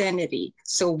of identity.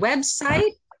 So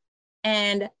website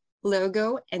and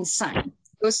logo and sign,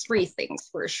 those 3 things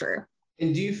for sure.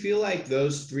 And do you feel like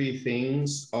those 3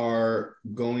 things are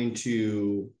going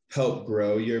to help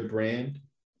grow your brand?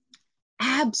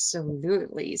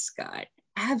 Absolutely, Scott.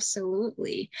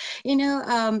 Absolutely.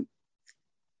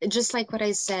 Just like what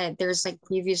I said, there's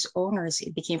previous owners.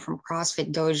 It became from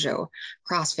CrossFit Dojo,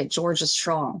 CrossFit Georgia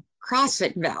Strong,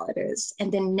 CrossFit Validas.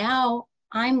 And then now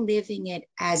I'm living it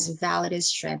as Validus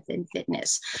Strength and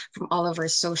Fitness from all of our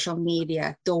social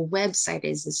media. The website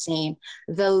is the same.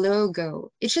 The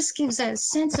logo, it just gives a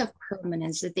sense of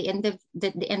permanence. At the end of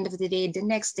the day, the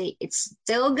next day, it's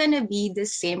still gonna be the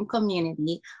same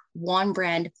community, one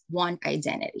brand, one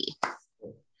identity.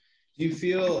 Do you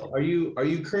feel, are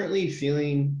you currently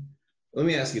feeling, let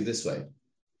me ask you this way.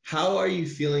 How are you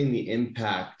feeling the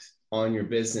impact on your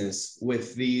business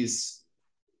with these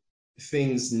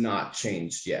things not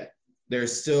changed yet?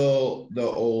 There's still the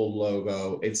old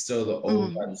logo. It's still the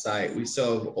old website. We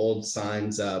still have old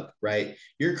signs up, right?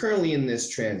 You're currently in this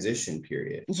transition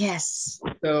period. Yes.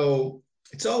 So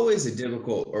it's always a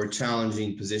difficult or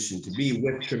challenging position to be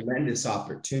with tremendous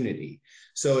opportunity.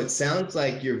 So it sounds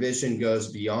like your vision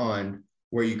goes beyond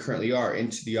where you currently are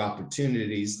into the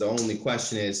opportunities. The only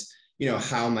question is,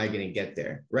 how am I going to get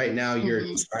there? Right now, you're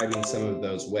describing some of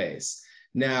those ways.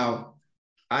 Now,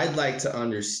 I'd like to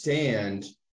understand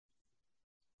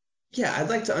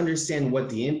what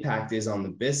the impact is on the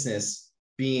business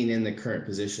being in the current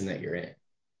position that you're in.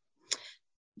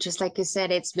 Just like you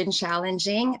said, it's been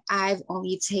challenging. I've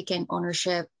only taken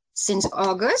ownership since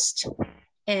August.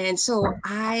 And so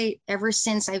ever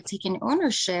since I've taken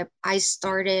ownership, I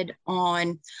started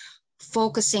on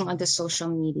focusing on the social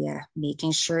media,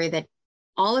 making sure that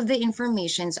all of the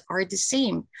informations are the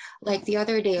same. Like the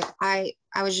other day, I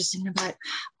was just thinking about,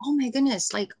 oh my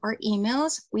goodness, like our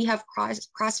emails, we have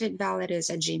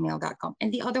CrossFitValidus@gmail.com,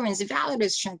 and the other one is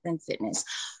Validus Strength and Fitness.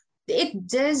 It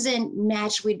doesn't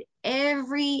match with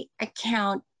every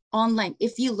account online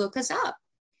if you look us up.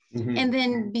 And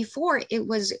then before it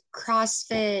was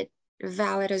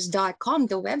CrossFitValidus.com,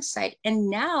 the website, and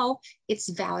now it's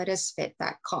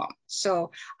ValidusFit.com.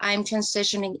 So I'm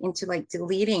transitioning into like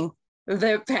deleting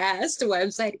the past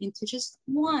website into just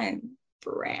one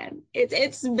brand.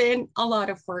 It's been a lot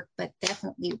of work, but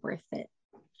definitely worth it.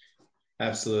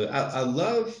 Absolutely. I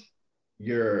love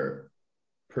your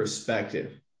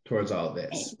perspective towards all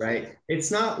this, right?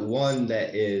 It's not one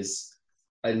that is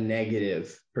a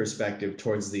negative perspective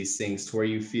towards these things to where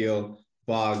you feel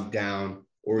bogged down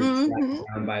or dragged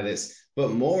down by this, but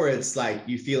more it's like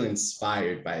you feel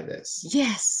inspired by this.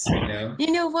 Yes.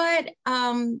 You know what?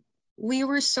 We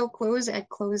were so close at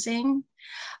closing.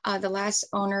 The last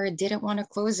owner didn't want to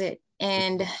close it.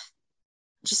 And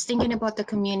just thinking about the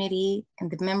community and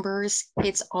the members,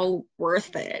 it's all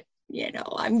worth it.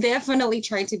 I'm definitely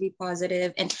trying to be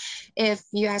positive. And if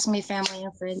you ask my family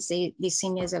and friends, they see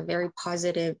me as a very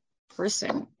positive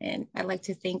person. And I like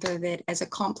to think of it as a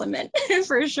compliment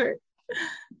for sure.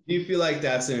 Do you feel like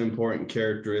that's an important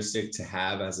characteristic to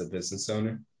have as a business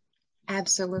owner?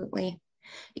 Absolutely.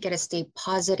 You got to stay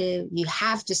positive. You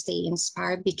have to stay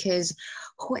inspired, because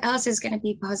who else is going to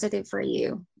be positive for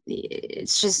you?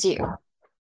 It's just you,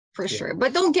 for sure.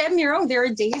 But don't get me wrong. There are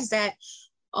days that,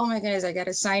 oh my goodness, I got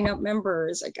to sign up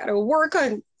members. I got to work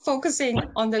on focusing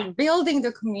on building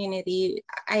the community.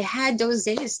 I had those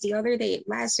days the other day.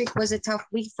 Last week was a tough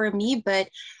week for me, but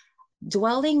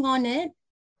dwelling on it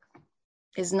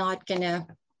is not going to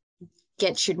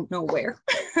get you nowhere.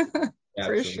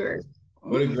 For sure.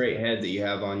 What a great head that you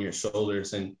have on your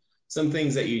shoulders. And some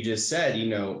things that you just said,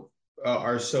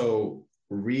 are so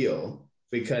real,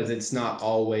 because it's not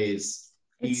always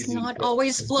easy. It's not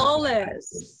always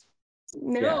flawless.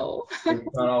 No.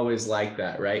 It's not always like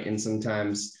that, right? And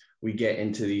sometimes we get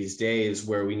into these days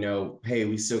where we know, hey,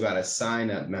 we still got to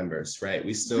sign up members, right?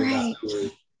 We still got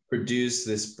to produce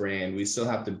this brand. We still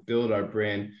have to build our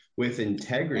brand with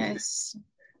integrity. Yes,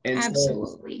 and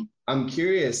absolutely. So I'm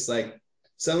curious, like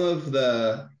some of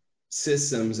the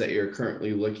systems that you're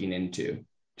currently looking into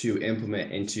to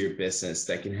implement into your business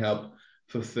that can help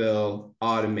fulfill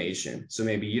automation. So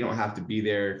maybe you don't have to be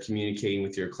there communicating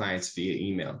with your clients via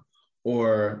email,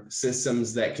 or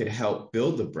systems that could help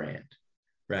build the brand,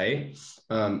 right?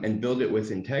 And build it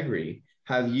with integrity.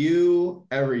 Have you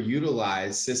ever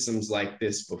utilized systems like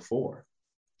this before?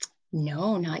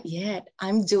 No, not yet.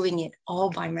 I'm doing it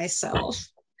all by myself.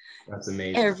 That's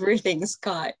amazing. Everything,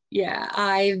 Scott. Yeah,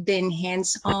 I've been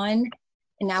hands-on,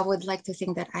 and I would like to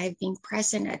think that I've been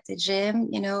present at the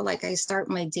gym. Like I start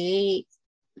my day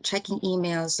checking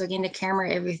emails, looking at the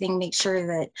camera, everything, make sure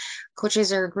that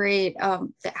coaches are great,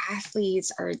 the athletes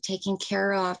are taken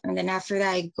care of. And then after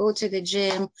that, I go to the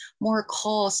gym, more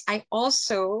calls. I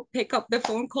also pick up the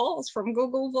phone calls from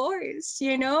Google Voice,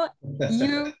 you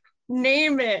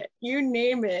name it.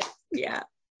 Yeah.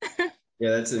 Yeah,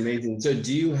 that's amazing. So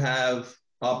do you have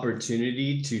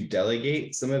opportunity to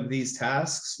delegate some of these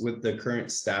tasks with the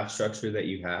current staff structure that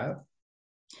you have?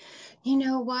 You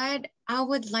know what? I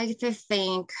would like to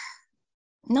think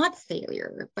not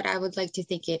failure, but I would like to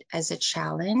think it as a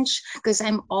challenge because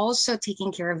I'm also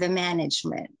taking care of the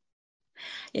management,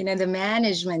 the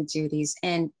management duties.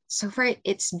 And so far,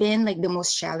 it's been like the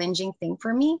most challenging thing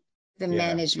for me, the Yeah.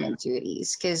 management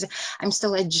duties, because I'm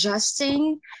still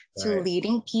adjusting to Right.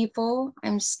 leading people.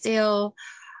 I'm still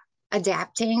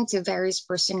adapting to various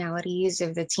personalities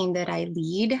of the team that I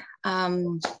lead.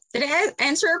 Did I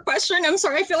answer your question? I'm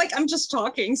sorry. I feel like I'm just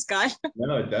talking, Scott.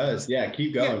 No, it does. Yeah,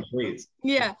 keep Yeah. going, please.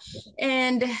 Yeah.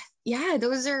 And yeah,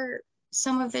 those are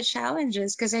some of the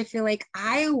challenges because I feel like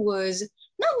I was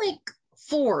not like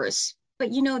forced, but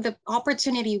the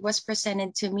opportunity was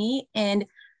presented to me. And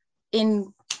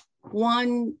in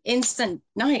one instant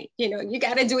night, you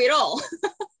got to do it all.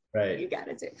 Right. You got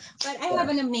to do it. But I have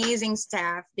an amazing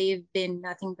staff. They've been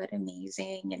nothing but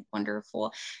amazing and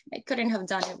wonderful. I couldn't have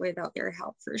done it without their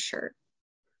help for sure.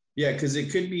 Yeah, because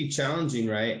it could be challenging,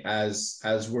 right?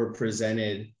 As we're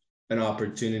presented an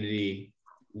opportunity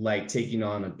like taking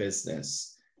on a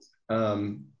business.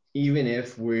 Even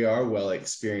if we are well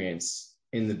experienced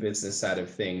in the business side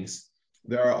of things,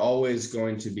 there are always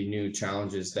going to be new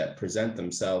challenges that present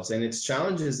themselves. And it's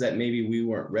challenges that maybe we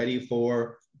weren't ready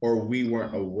for or we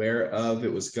weren't aware of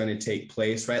it was going to take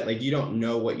place, right? Like you don't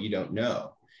know what you don't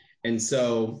know. And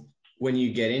so when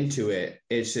you get into it,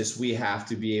 it's just we have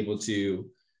to be able to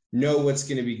know what's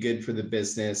going to be good for the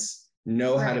business,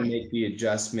 know how to make the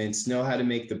adjustments, know how to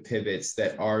make the pivots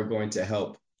that are going to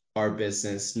help our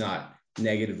business not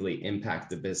negatively impact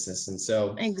the business. And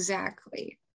so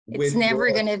exactly. It's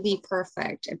never going to be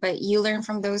perfect, but you learn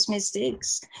from those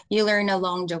mistakes. You learn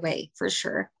along the way for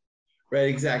sure. Right,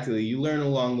 exactly. You learn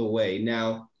along the way.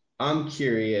 Now, I'm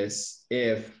curious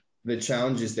if the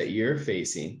challenges that you're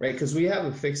facing, right? Because we have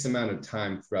a fixed amount of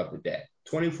time throughout the day,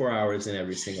 24 hours in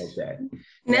every single day.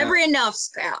 Never enough,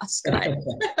 Scott.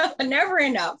 Never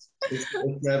enough. It's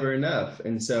never enough.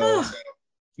 And so,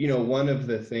 one of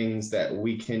the things that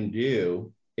we can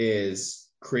do is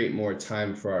create more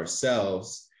time for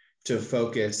ourselves to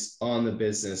focus on the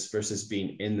business versus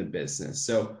being in the business.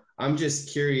 So I'm just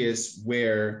curious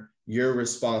where your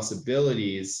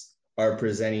responsibilities are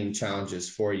presenting challenges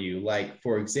for you. Like,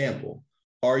 for example,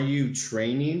 are you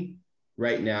training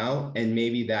right now and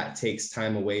maybe that takes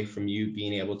time away from you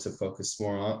being able to focus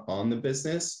more on the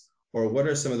business? Or what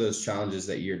are some of those challenges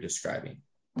that you're describing?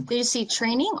 Do you see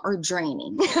training or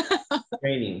draining?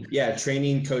 Training. Yeah,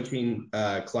 training, coaching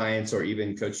clients, or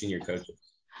even coaching your coaches.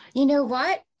 You know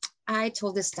what? I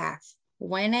told the staff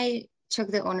when I took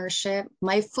the ownership,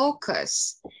 my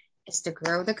focus is to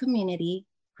grow the community,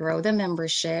 grow the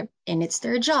membership, and it's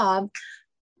their job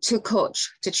to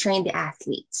coach, to train the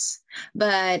athletes.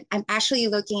 But I'm actually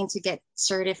looking to get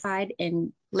certified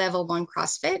in level 1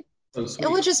 CrossFit. Oh, it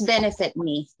would just benefit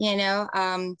me,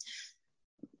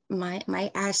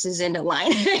 my ass is in the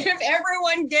line. If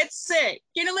everyone gets sick,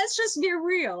 let's just be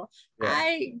real. Yeah.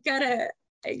 I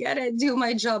gotta do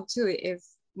my job too if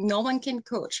no one can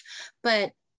coach.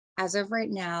 But as of right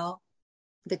now,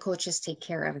 the coaches take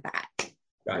care of that.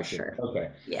 Gotcha. For sure.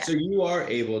 Okay. Yeah. So you are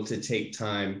able to take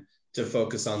time to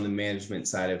focus on the management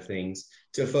side of things,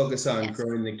 to focus on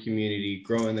growing the community,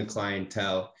 growing the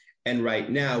clientele. And right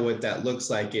now, what that looks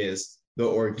like is the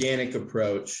organic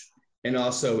approach and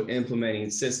also implementing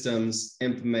systems,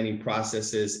 implementing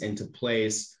processes into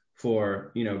place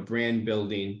for, brand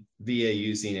building via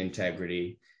using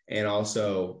integrity and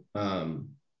also, growing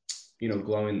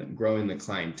the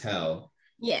clientele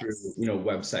through,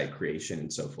 website creation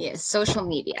and so forth. Yes, social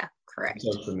media, correct.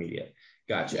 Social media.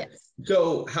 Gotcha. Yes.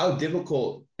 So how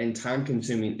difficult and time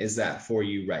consuming is that for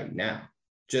you right now?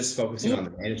 Just focusing on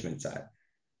the management side.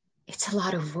 It's a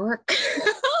lot of work.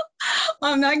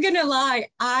 I'm not gonna lie.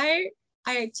 I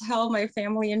tell my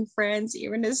family and friends,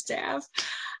 even the staff,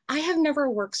 I have never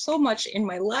worked so much in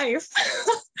my life.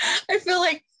 I feel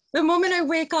like the moment I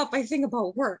wake up, I think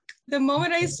about work. The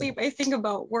moment I sleep, I think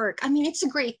about work. I mean, it's a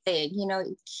great thing,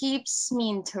 it keeps me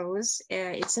in toes.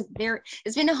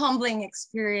 It's been a humbling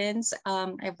experience.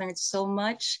 I've learned so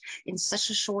much in such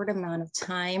a short amount of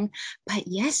time. But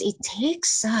yes, it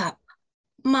takes up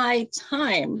my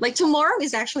time. Like tomorrow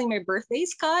is actually my birthday,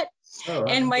 Scott. Oh,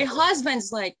 and my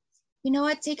husband's like, you know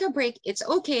what, take a break. It's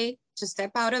okay to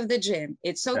step out of the gym.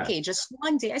 It's okay. Yeah. Just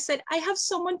one day. I said, I have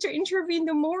someone to interview in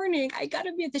the morning. I got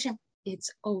to be at the gym.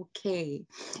 It's okay.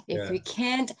 If you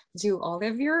can't do all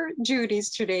of your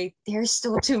duties today, there's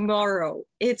still tomorrow.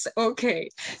 It's okay.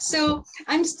 So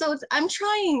I'm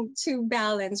trying to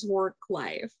balance work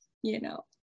life, if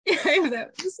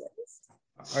that makes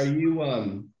sense. Are you,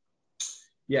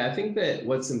 yeah, I think that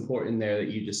what's important there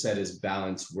that you just said is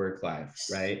balance work life,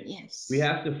 right? Yes. We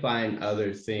have to find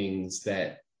other things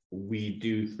that we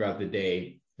do throughout the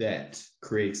day that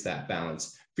creates that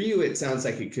balance? For you, it sounds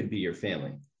like it could be your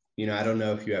family. I don't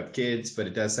know if you have kids, but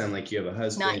it does sound like you have a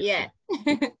husband. Not yet.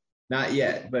 Not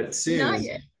yet, but soon. Not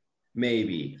yet.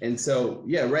 Maybe. And so,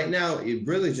 yeah, right now, it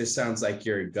really just sounds like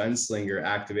you're a gunslinger,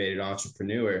 activated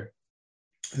entrepreneur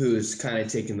who's kind of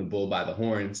taking the bull by the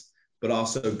horns, but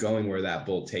also going where that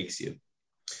bull takes you.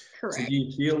 Correct. So do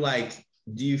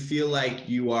you feel like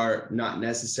you are not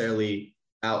necessarily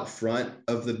out front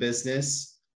of the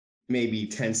business, maybe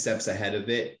 10 steps ahead of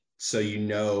it,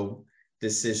 so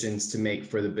decisions to make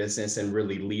for the business and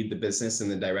really lead the business in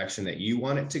the direction that you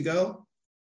want it to go?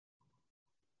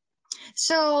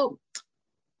 So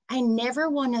I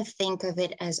never want to think of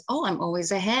it as, oh, I'm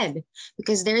always ahead,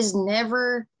 because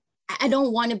I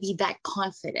don't want to be that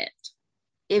confident,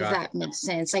 if that makes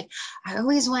sense. Like, I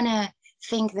always want to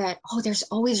think that, oh, there's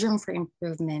always room for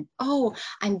improvement. Oh,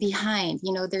 I'm behind.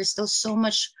 There's still so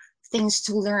much things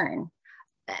to learn.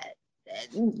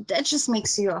 That just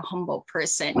makes you a humble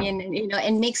person,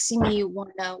 and makes me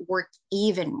want to work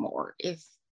even more, if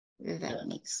that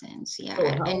makes sense. Yeah,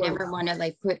 I never want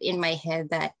to put in my head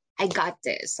that I got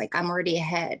this. Like, I'm already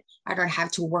ahead. I don't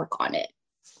have to work on it.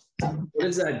 What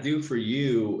does that do for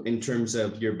you in terms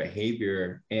of your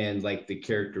behavior and the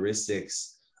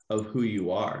characteristics of who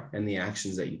you are and the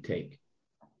actions that you take?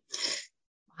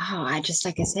 Wow,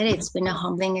 like I said, it's been a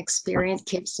humbling experience.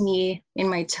 Keeps me in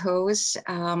my toes.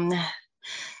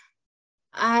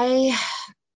 I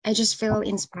just feel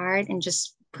inspired and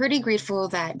just pretty grateful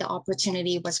that the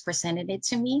opportunity was presented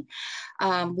to me.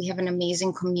 We have an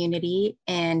amazing community,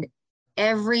 and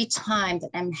every time that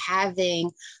I'm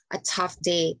having a tough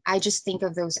day, I just think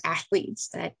of those athletes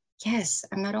that, yes,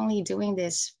 I'm not only doing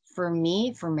this for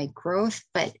me, for my growth,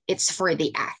 but it's for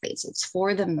the athletes, it's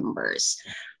for the members,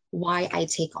 why I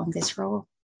take on this role.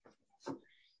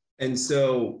 And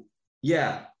so,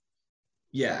 yeah,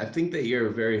 I think that you're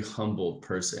a very humble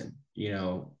person,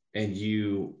 and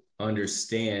you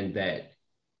understand that,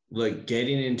 look,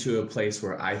 getting into a place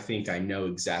where I think I know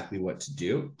exactly what to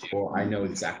do, or I know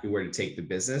exactly where to take the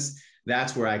business,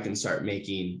 that's where I can start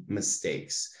making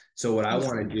mistakes. So what I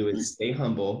want to do is stay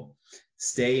humble,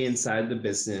 stay inside the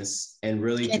business, and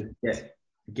really just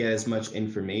get as much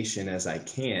information as I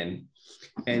can.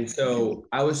 And so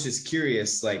I was just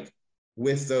curious,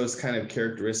 with those kind of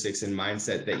characteristics and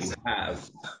mindset that you have,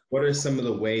 what are some of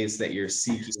the ways that you're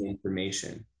seeking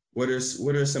information? What are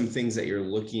some things that you're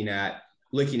looking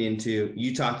into?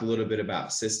 You talked a little bit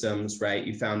about systems, right?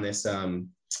 You found this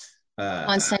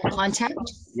constant contact.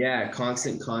 Yeah,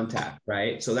 constant contact,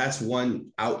 right? So that's one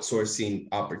outsourcing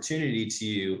opportunity to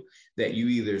you that you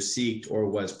either seeked or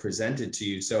was presented to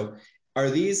you. So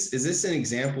is this an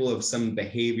example of some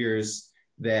behaviors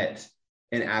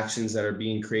and actions that are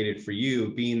being created for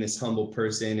you, being this humble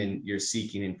person and you're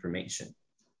seeking information?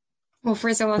 Well,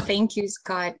 first of all, thank you,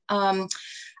 Scott.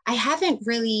 I haven't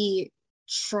really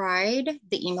tried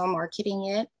the email marketing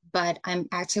yet, but I'm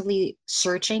actively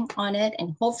searching on it,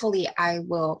 and hopefully I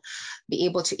will be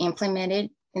able to implement it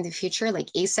in the future,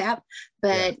 ASAP.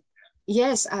 But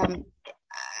yes,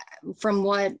 from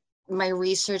what my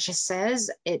research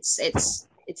says, it's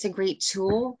a great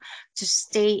tool to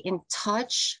stay in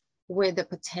touch with the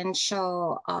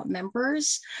potential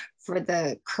members, for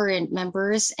the current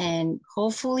members, and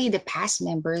hopefully the past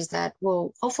members that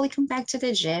will hopefully come back to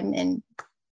the gym and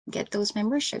get those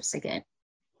memberships again.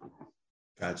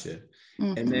 Gotcha.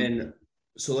 Mm-hmm. And then,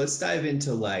 so let's dive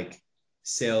into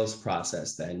sales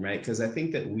process then, right? Because I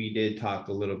think that we did talk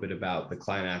a little bit about the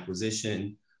client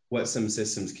acquisition, what some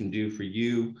systems can do for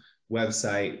you,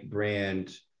 website,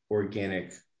 brand,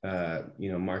 organic,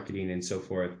 marketing and so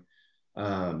forth,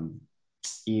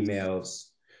 emails.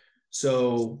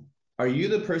 So are you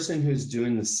the person who's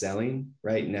doing the selling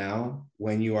right now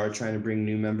when you are trying to bring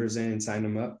new members in and sign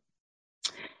them up?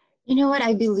 You know what?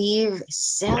 I believe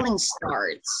selling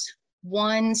starts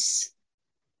once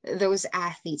those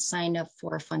athletes sign up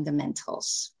for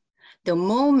fundamentals. The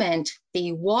moment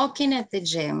they walk in at the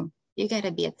gym, you got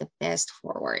to be at the best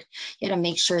forward. You got to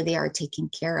make sure they are taken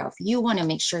care of. You want to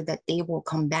make sure that they will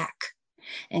come back.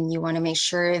 And you want to make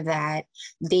sure that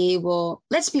they will,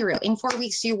 let's be real, in 4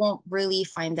 weeks, you won't really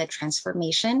find that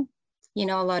transformation. A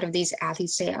lot of these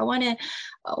athletes say, I want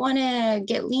to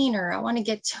get leaner. I want to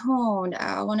get toned.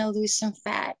 I want to lose some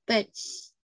fat. But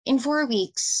in 4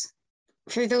 weeks,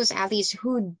 for those athletes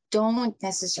who don't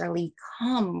necessarily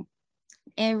come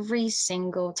every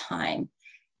single time,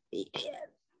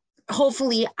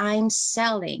 hopefully I'm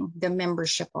selling the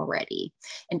membership already.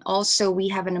 And also we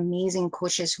have an amazing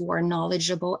coaches who are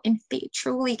knowledgeable and they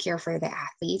truly care for the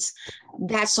athletes.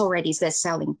 That's already the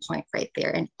selling point right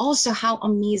there. And also how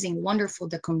amazing, wonderful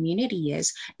the community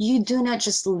is. You do not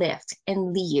just lift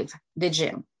and leave the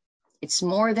gym. It's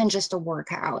more than just a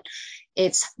workout.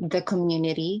 It's the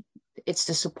community. It's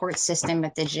the support system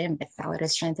at the gym at Valida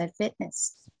Strength and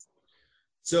Fitness.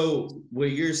 So what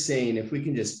you're saying, if we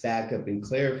can just back up and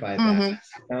clarify that,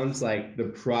 sounds like the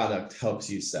product helps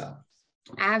you sell.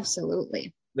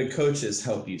 Absolutely. The coaches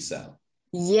help you sell.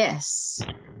 Yes.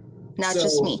 Not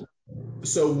just me.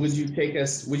 So would you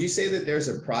say that there's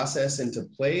a process into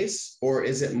place, or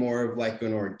is it more of like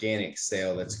an organic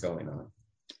sale that's going on?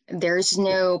 There's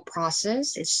no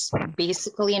process. It's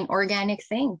basically an organic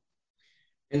thing.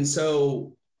 And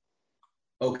so,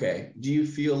 okay, do you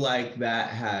feel like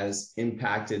that has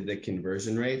impacted the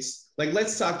conversion rates? Like,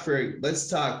 let's talk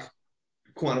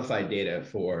quantified data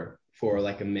for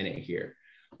like a minute here.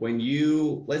 When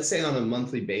you, let's say on a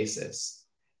monthly basis,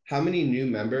 how many new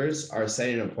members are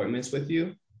setting appointments with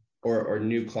you, or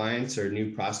new clients or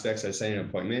new prospects are setting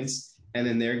appointments, and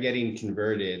then they're getting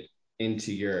converted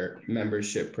into your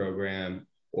membership program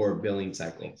or billing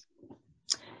cycle?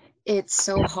 It's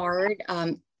so hard.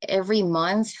 Every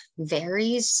month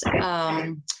varies,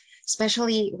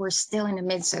 especially we're still in the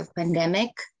midst of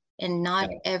pandemic and not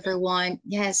everyone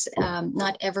is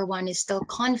still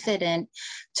confident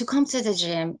to come to the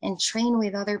gym and train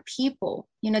with other people.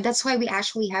 That's why we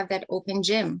actually have that open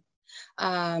gym.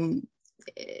 Due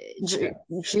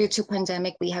to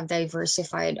pandemic, we have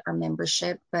diversified our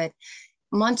membership, but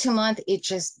month to month, it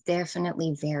just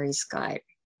definitely varies, Scott.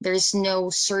 There's no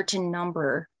certain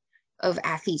number of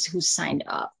athletes who signed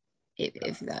up,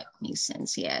 if that makes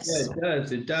sense. Yes. Yeah,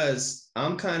 it does.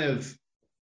 I'm kind of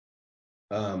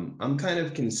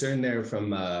concerned there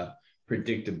from a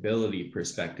predictability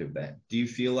perspective. Then, do you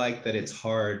feel like that it's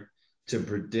hard to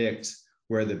predict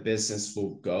where the business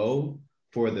will go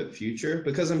for the future?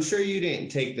 Because I'm sure you didn't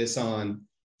take this on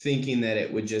thinking that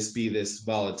it would just be this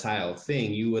volatile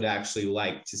thing. You would actually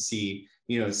like to see,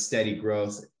 steady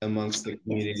growth amongst the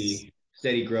community,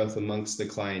 steady growth amongst the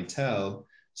clientele.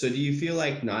 So do you feel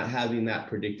like not having that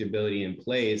predictability in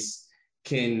place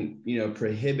can,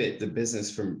 prohibit the business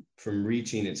from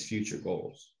reaching its future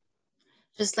goals?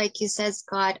 Just like you said,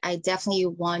 Scott, I definitely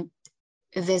want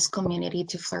this community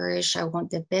to flourish. I want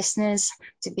the business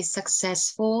to be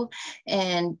successful.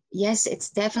 And yes, it's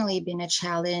definitely been a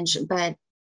challenge, but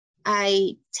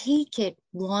I take it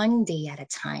one day at a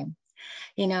time.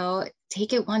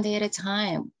 Take it one day at a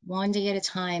time,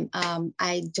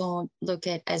 I don't look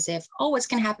at as if, what's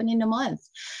going to happen in a month.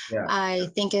 Yeah. I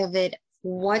think of it,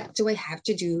 what do I have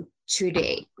to do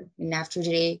today? And after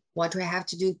today, what do I have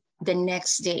to do the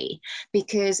next day?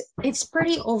 Because it's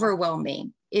pretty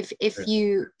overwhelming. If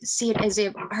you see it as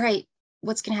if, all right,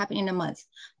 what's going to happen in a month?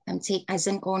 As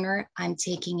an owner, I'm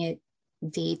taking it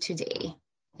day to day,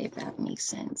 if that makes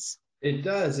sense. It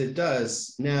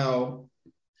does. Now,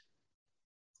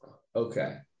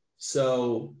 okay.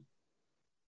 So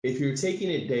if you're taking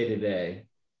it day to day,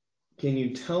 can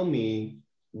you tell me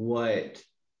what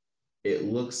it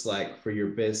looks like for your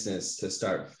business to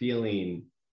start feeling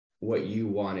what you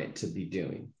want it to be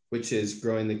doing, which is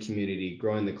growing the community,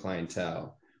 growing the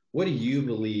clientele? What do you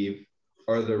believe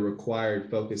are the required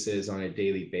focuses on a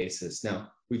daily basis?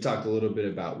 Now, we talked a little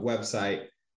bit about website,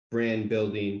 brand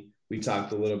building. We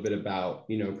talked a little bit about,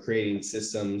 creating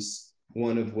systems,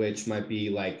 one of which might be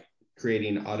like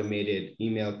creating automated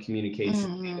email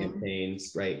communication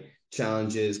campaigns, right?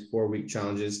 Challenges, 4-week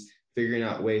challenges, figuring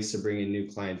out ways to bring in new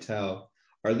clientele.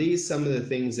 Are these some of the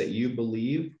things that you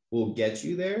believe will get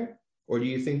you there? Or do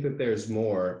you think that there's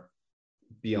more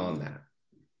beyond that?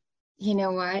 You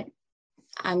know what?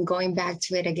 I'm going back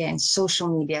to it again. Social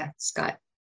media, Scott.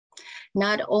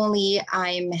 Not only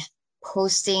I'm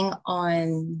posting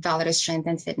on Valida Strength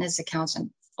and Fitness accounts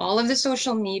on all of the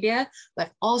social media,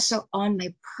 but also on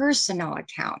my personal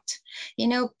account.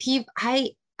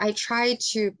 I try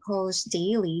to post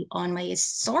daily on my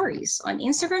stories, on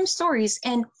Instagram stories,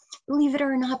 and believe it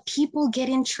or not, people get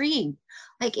intrigued.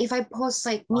 Like if I post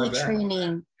like me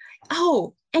training,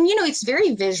 and it's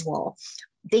very visual.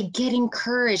 They get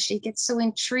encouraged, they get so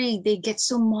intrigued, they get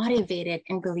so motivated.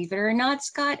 And believe it or not,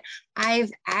 Scott,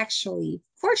 I've actually,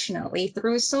 fortunately,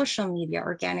 through social media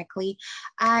organically,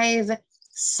 I've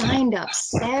signed up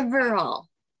several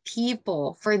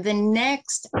people for the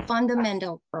next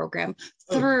fundamental program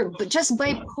just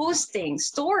by posting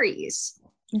stories.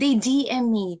 They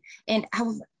DM me, and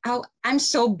I'm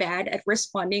so bad at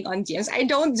responding on DMs. I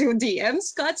don't do DMs,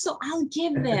 Scott, so I'll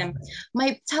give them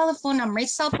my telephone number, my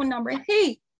cell phone number.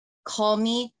 Hey, call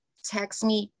me, text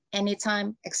me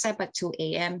anytime except at 2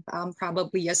 a.m. I'm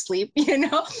probably asleep,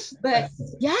 But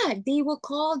yeah, they will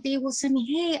call, they will send me,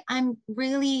 hey, I'm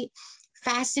really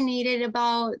fascinated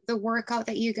about the workout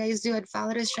that you guys do at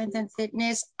Valida Strength and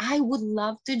Fitness. I would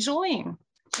love to join.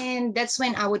 And that's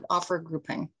when I would offer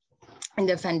Groupon in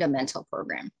the fundamental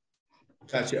program.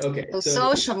 Gotcha. Okay. So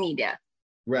social media.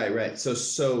 Right.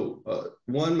 So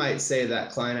one might say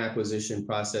that client acquisition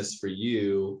process for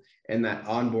you and that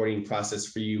onboarding process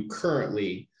for you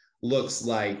currently looks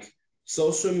like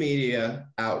social media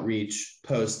outreach,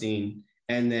 posting,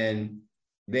 and then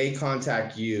they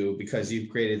contact you because you've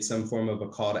created some form of a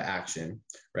call to action,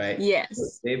 right?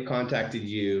 Yes. They've contacted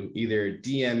you, either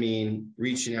DMing,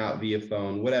 reaching out via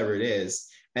phone, whatever it is,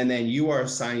 and then you are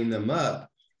signing them up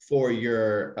for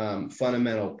your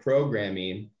fundamental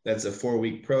programming. That's a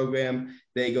 4-week program.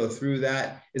 They go through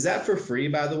that. Is that for free,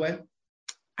 by the way?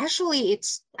 Actually,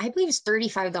 I believe it's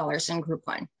 $35 in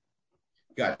Groupon.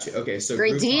 Gotcha. Okay. So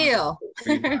great deal.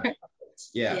 Yeah.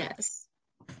 Yes.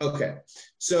 Okay.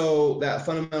 So that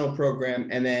fundamental program,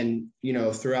 and then,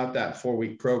 throughout that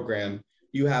 4-week program,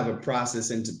 you have a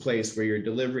process into place where you're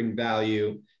delivering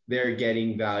value, they're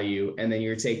getting value, and then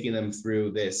you're taking them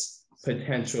through this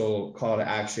potential call to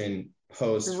action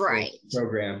post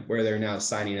program where they're now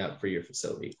signing up for your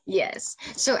facility. Yes.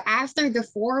 So after the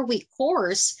 4-week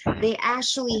course, they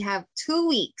actually have 2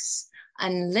 weeks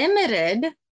unlimited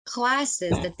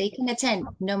classes that they can attend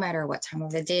no matter what time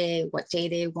of the day, what day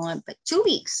they want, but 2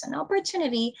 weeks, an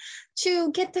opportunity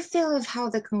to get the feel of how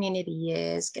the community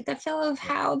is, get the feel of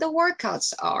how the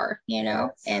workouts are,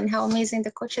 and how amazing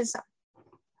the coaches are.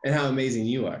 And how amazing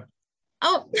you are.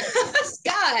 Oh,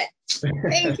 Scott,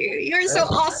 thank you. You're so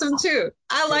awesome too.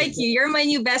 I like you. You're my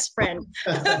new best friend.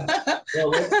 Well,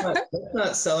 let's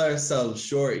not sell ourselves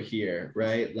short here,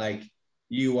 right? Like,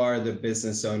 you are the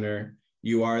business owner.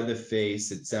 You are the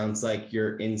face. It sounds like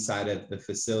you're inside of the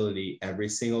facility every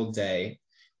single day.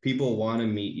 People want to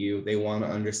meet you. They want to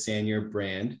understand your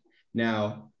brand.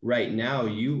 Now, right now,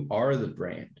 you are the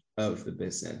brand of the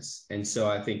business. And so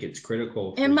I think it's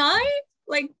critical. Am I?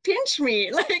 Like, pinch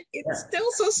me. Like, it's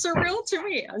still so surreal to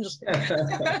me. I'm just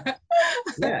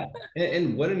Yeah.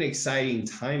 And what an exciting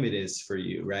time it is for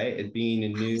you, right? It being a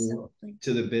new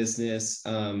to the business,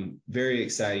 very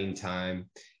exciting time.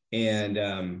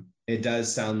 And it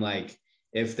does sound like,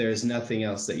 if there's nothing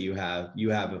else that you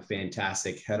have a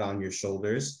fantastic head on your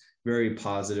shoulders, very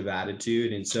positive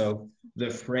attitude. And so the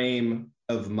frame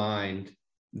of mind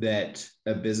that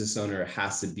a business owner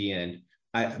has to be in,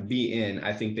 I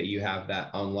think that you have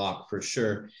that unlocked for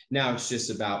sure. Now it's just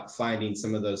about finding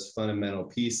some of those fundamental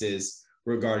pieces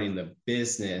regarding the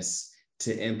business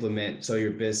to implement, so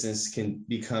your business can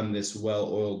become this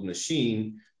well-oiled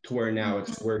machine to where now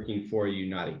it's working for you,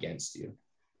 not against you.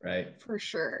 Right? For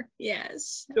sure.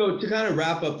 Yes. So to kind of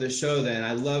wrap up the show, then,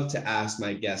 I love to ask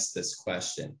my guests this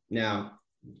question. Now,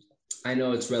 I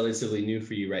know it's relatively new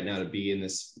for you right now to be in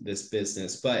this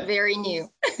business, but very new.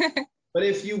 But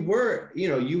if you were,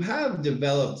 you have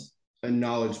developed a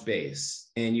knowledge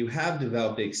base and you have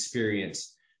developed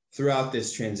experience throughout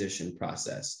this transition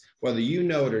process, whether you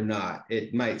know it or not,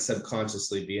 it might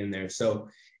subconsciously be in there. So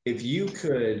if you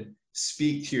could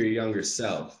speak to your younger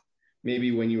self,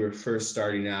 maybe when you were first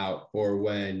starting out, or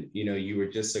when, you were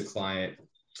just a client,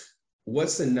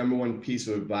 what's the number one piece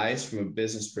of advice from a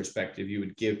business perspective you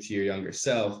would give to your younger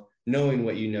self, knowing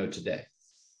what you know today?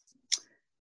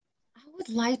 I would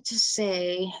like to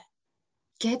say,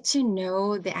 get to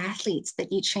know the athletes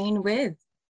that you train with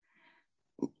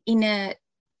in a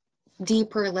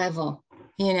deeper level.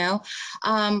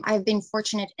 I've been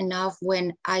fortunate enough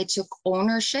when I took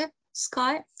ownership,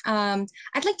 Scott. I'd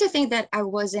like to think that I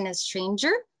wasn't a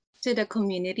stranger to the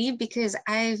community, because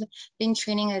I've been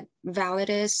training at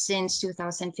Validus since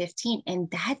 2015, and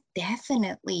that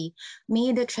definitely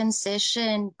made the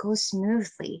transition go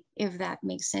smoothly, if that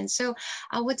makes sense. So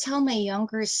I would tell my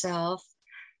younger self,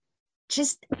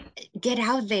 just get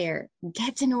out there,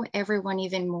 get to know everyone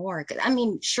even more.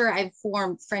 Sure, I've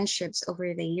formed friendships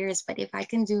over the years, but if I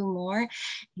can do more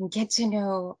and get to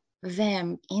know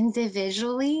them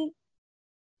individually,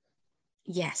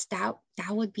 yes, that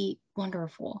would be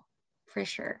wonderful. For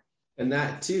sure. And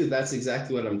that too, that's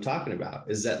exactly what I'm talking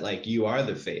about, is that, like, you are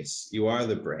the face, you are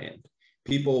the brand.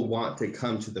 People want to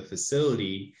come to the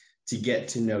facility to get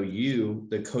to know you,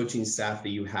 the coaching staff that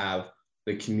you have,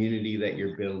 the community that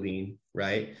you're building,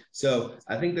 right? So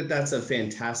I think that that's a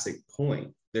fantastic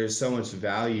point. There's so much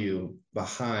value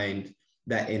behind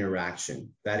that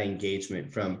interaction, that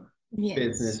engagement from Yes.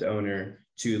 business owner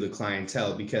to the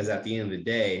clientele, because at the end of the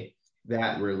day,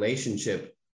 that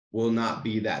relationship will not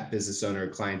be that business owner or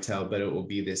clientele, but it will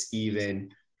be this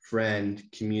even friend,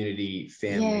 community,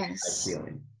 family type Yes.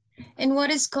 feeling. And what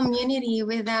is community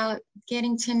without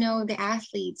getting to know the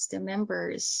athletes, the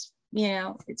members? You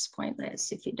know, it's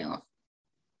pointless if you don't.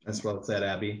 That's well said,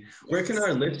 Abby. Where can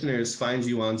our listeners find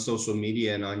you on social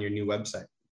media and on your new website?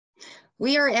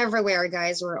 We are everywhere,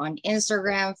 guys. We're on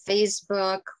Instagram,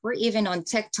 Facebook. We're even on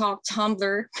TikTok,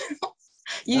 Tumblr,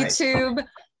 YouTube,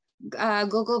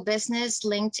 Google Business,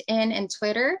 LinkedIn, and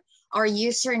Twitter. Our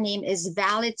username is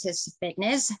Valitus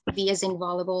Fitness, V as in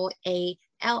volleyball,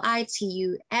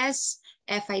 ALITUS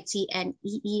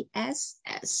FITNEESS.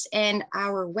 And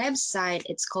our website,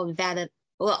 it's called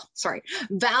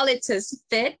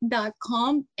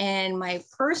valitusfit.com. And my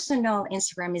personal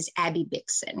Instagram is Abby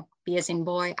Bixon, B as in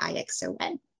boy,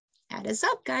 IXON. Add us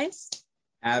up, guys.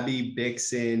 Abby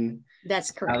Bixon.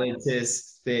 That's correct.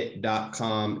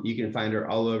 valitusfit.com. You can find her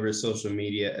all over social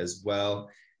media as well.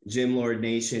 Gym Lord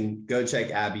Nation, go check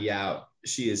Abby out.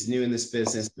 She is new in this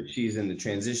business, but she's in the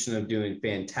transition of doing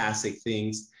fantastic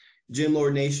things. Gym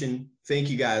Lord Nation,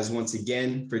 thank you guys once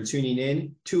again for tuning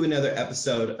in to another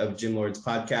episode of Gym Lord's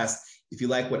podcast. If you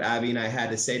like what Abby and I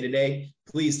had to say today,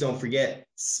 please don't forget,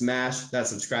 smash that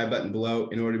subscribe button below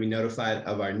in order to be notified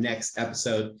of our next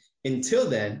episode. Until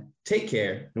then, take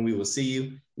care, and we will see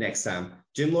you next time.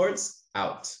 Gym Lords,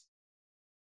 out.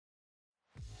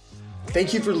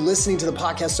 Thank you for listening to the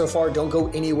podcast so far. Don't go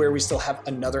anywhere. We still have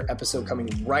another episode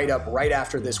coming right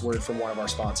after this word from one of our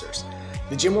sponsors.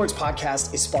 The Gym Lords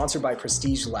podcast is sponsored by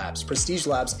Prestige Labs. Prestige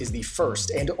Labs is the first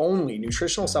and only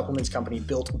nutritional supplements company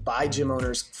built by gym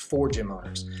owners for gym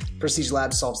owners. Prestige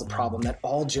Labs solves the problem that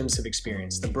all gyms have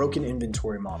experienced: the broken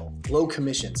inventory model, low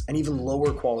commissions, and even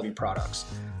lower quality products.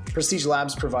 Prestige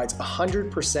Labs provides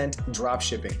 100% drop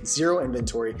shipping, zero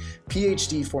inventory,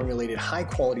 PhD formulated high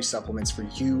quality supplements for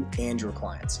you and your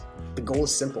clients. The goal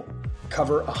is simple: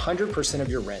 cover 100% of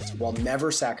your rent while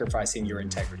never sacrificing your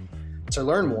integrity. To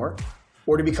learn more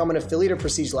or to become an affiliate of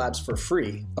Prestige Labs for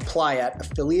free, apply at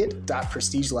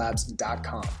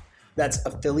affiliate.prestigelabs.com. That's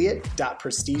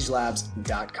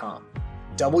affiliate.prestigelabs.com.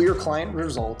 Double your client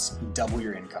results, double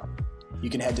your income. You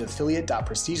can head to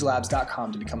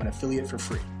affiliate.prestigelabs.com to become an affiliate for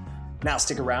free. Now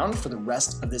stick around for the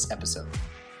rest of this episode.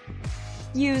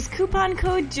 Use coupon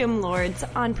code GYMLORDS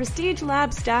on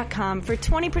prestigelabs.com for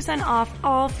 20% off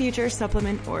all future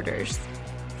supplement orders.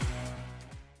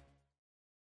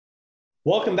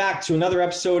 Welcome back to another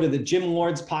episode of the Gym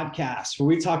Lords podcast, where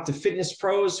we talk to fitness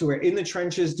pros who are in the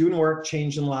trenches doing work,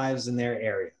 changing lives in their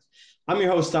area. I'm your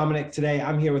host, Dominic. Today,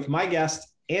 I'm here with my guest,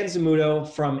 Ann Zamuto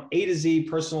from A to Z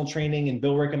Personal Training in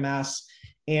Billerica, Mass.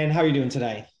 And how are you doing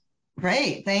today?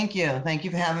 Great. Thank you. Thank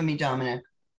you for having me, Dominic.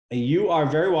 You are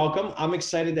very welcome. I'm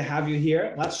excited to have you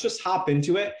here. Let's just hop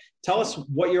into it. Tell us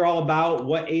what you're all about,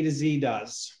 what A to Z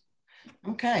does.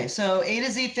 Okay. So A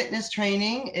to Z Fitness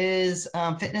Training is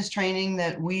fitness training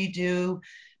that we do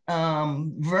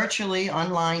virtually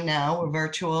online now. We're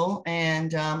virtual.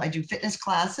 And I do fitness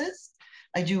classes.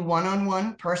 I do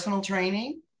one-on-one personal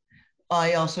training.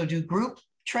 I also do group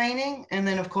training. And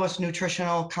then, of course,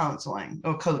 nutritional counseling,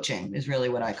 or coaching is really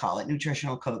what I call it,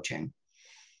 nutritional coaching.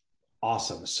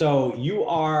 Awesome. So you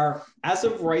are, as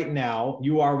of right now,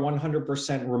 you are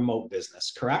 100% remote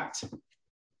business, correct?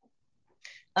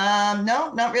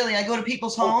 No, not really. I go to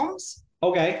people's homes.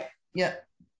 Okay. Yeah.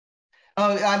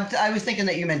 Oh, I was thinking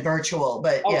that you meant virtual,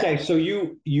 but okay. Yeah. So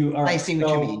you are. I see what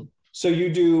you mean. So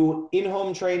you do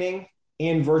in-home training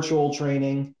and virtual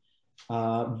training,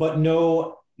 but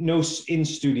no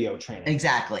in-studio training.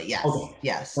 Exactly. Yes. Okay.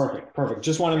 Yes. Perfect.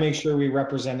 Just want to make sure we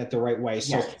represent it the right way.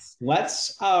 So yes.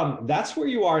 Let's, that's where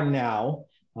you are now.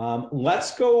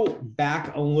 Let's go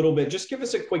back a little bit. Just give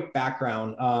us a quick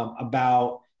background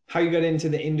about how you got into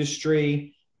the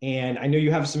industry. And I know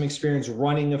you have some experience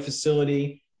running a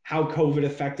facility, how COVID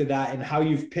affected that, and how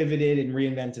you've pivoted and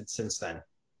reinvented since then.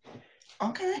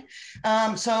 Okay.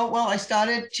 Well, I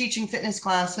started teaching fitness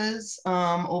classes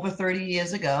over 30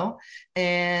 years ago,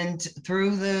 and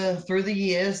through the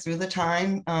years, through the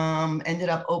time, ended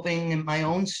up opening my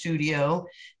own studio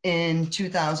in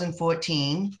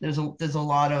 2014. There's a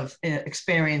lot of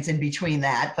experience in between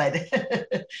that, but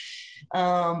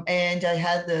and I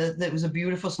had it was a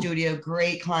beautiful studio,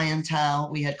 great clientele.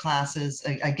 We had classes,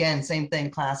 again, same thing,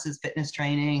 classes, fitness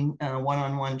training,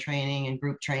 one-on-one training and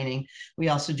group training. We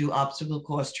also do obstacle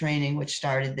course training, which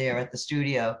started there at the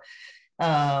studio.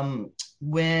 When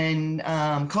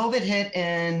COVID hit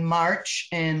in March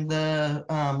and the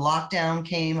lockdown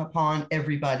came upon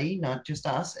everybody, not just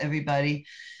us, everybody,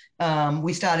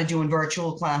 we started doing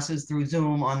virtual classes through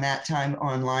Zoom on that time,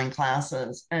 online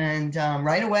classes. And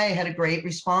right away had a great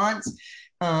response,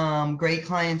 great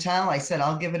clientele. I said,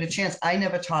 I'll give it a chance. I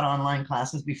never taught online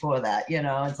classes before that.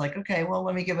 It's like, okay, well,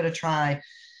 let me give it a try.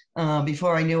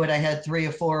 Before I knew it, I had 3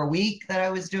 or 4 a week that I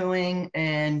was doing,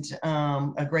 and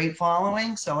a great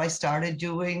following. So I started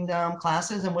doing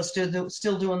classes, and we're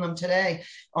still doing them today.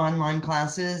 Online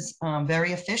classes,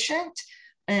 very efficient,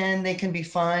 and they can be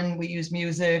fun. We use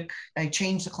music. I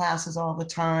change the classes all the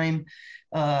time.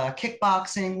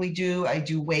 Kickboxing, I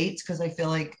do weights because I feel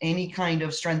like any kind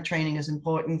of strength training is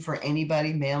important for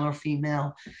anybody, male or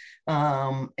female.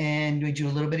 And we do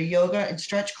a little bit of yoga and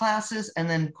stretch classes. And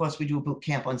then, of course, we do a boot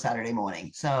camp on Saturday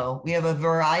morning. So we have a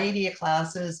variety of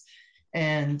classes,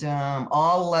 and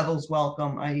all levels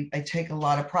welcome. I take a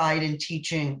lot of pride in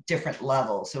teaching different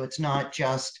levels. So it's not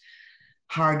just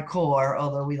hardcore,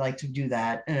 although we like to do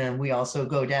that. And we also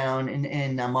go down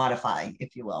and modify,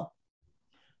 if you will.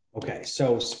 Okay,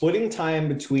 so splitting time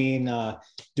between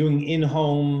doing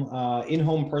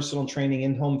in-home personal training,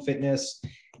 in-home fitness,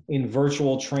 in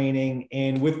virtual training,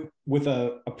 and with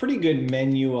a pretty good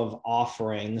menu of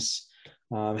offerings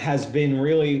has been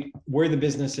really where the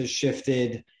business has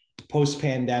shifted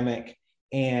post-pandemic.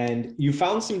 And you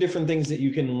found some different things that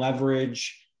you can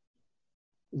leverage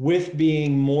with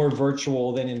being more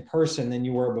virtual than in person than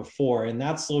you were before. And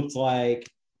that's looked like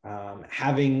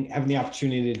having the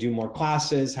opportunity to do more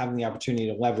classes, having the opportunity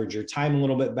to leverage your time a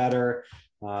little bit better.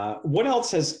 What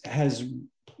else has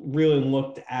really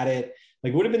looked at it?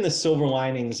 Like, what have been the silver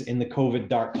linings in the COVID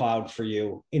dark cloud for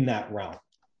you in that realm?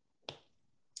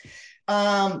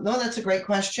 No, that's a great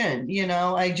question.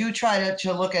 I do try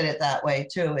to look at it that way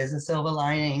too, as a silver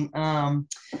lining.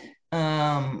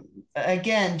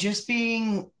 Again, just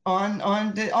being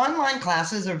on the online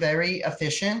classes are very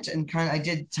efficient, and I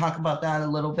did talk about that a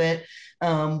little bit.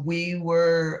 We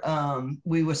were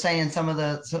saying some of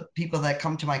the people that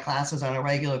come to my classes on a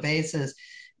regular basis,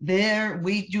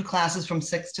 we do classes from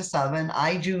 6 to 7.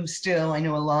 I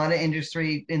know a lot of in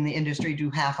the industry do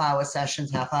half-hour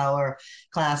sessions, half-hour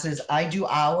classes. I do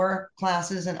hour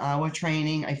classes and hour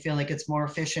training. I feel like it's more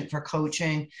efficient for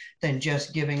coaching than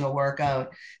just giving a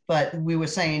workout. But we were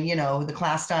saying, the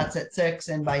class starts at 6,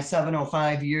 and by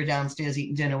 7:05, you're downstairs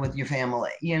eating dinner with your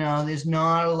family. There's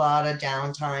not a lot of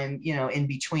downtime, in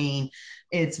between.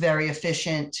 It's very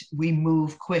efficient. We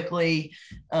move quickly.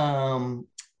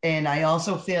 And I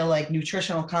also feel like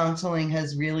nutritional counseling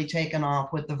has really taken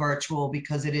off with the virtual,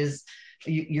 because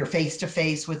you're face to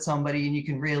face with somebody, and you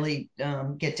can really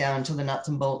get down to the nuts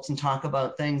and bolts and talk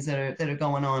about things that are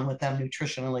going on with them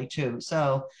nutritionally too.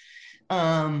 So,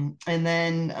 and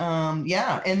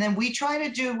then we try to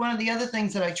do, one of the other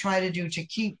things that I try to do to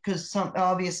keep, because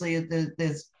obviously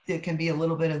there can be a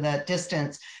little bit of that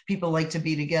distance. People like to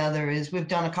be together. Is we've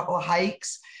done a couple of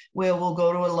hikes where we'll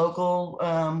go to a local,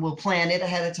 we'll plan it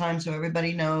ahead of time so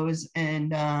everybody knows,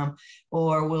 and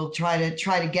or we'll try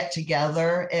to get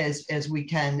together as we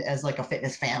can, as like a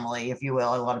fitness family, if you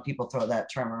will. A lot of people throw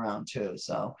that term around too.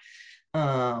 So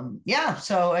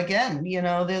so again,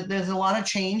 there's a lot of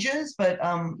changes, but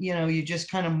you're just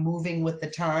kind of moving with the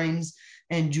times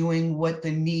and doing what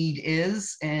the need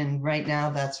is. And right now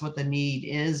that's what the need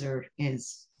is, or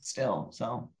is still.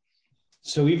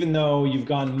 So even though you've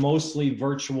gone mostly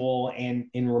virtual and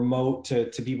in remote to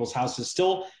people's houses,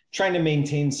 still trying to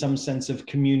maintain some sense of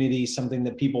community, something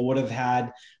that people would have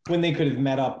had when they could have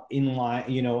met up in line,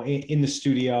 in the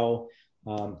studio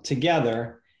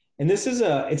together. And this is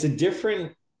it's a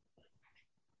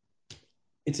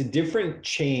different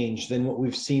change than what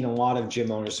we've seen a lot of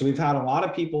gym owners. So we've had a lot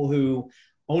of people who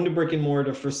owned a brick and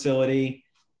mortar facility,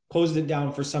 closed it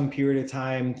down for some period of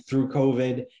time through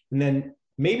COVID, and then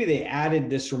maybe they added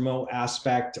this remote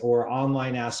aspect or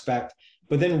online aspect,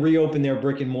 but then reopened their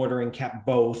brick and mortar and kept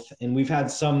both. And we've had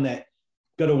some that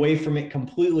got away from it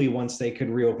completely once they could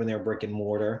reopen their brick and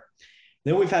mortar.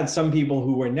 Then we've had some people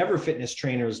who were never fitness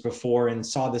trainers before and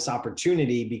saw this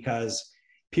opportunity because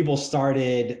people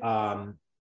started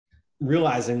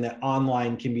realizing that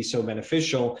online can be so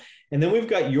beneficial. And then we've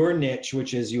got your niche,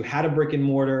 which is you had a brick and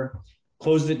mortar,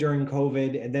 closed it during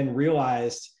COVID, and then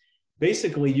realized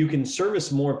basically you can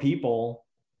service more people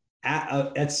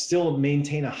at still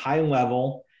maintain a high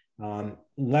level,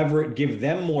 give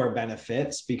them more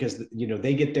benefits because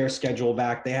they get their schedule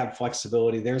back, they have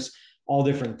flexibility, there's all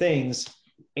different things.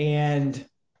 And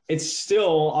it's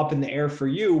still up in the air for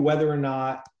you whether or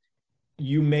not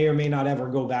you may or may not ever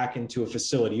go back into a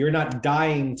facility. You're not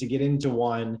dying to get into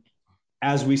one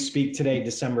as we speak today,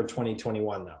 December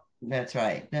 2021 though. That's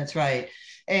right.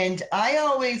 And I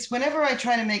always, whenever I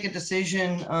try to make a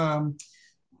decision,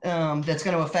 that's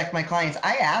going to affect my clients,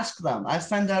 I ask them. I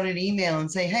send out an email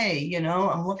and say, hey,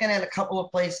 I'm looking at a couple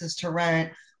of places to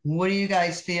rent. What do you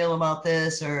guys feel about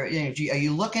this? Or are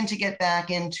you looking to get back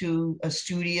into a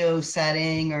studio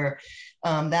setting or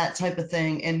that type of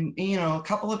thing? And a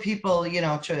couple of people,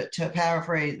 to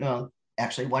paraphrase, well,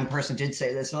 actually one person did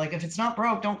say this, like, if it's not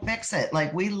broke, don't fix it.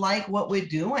 Like, we like what we're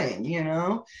doing,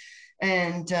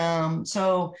 And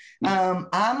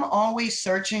I'm always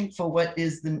searching for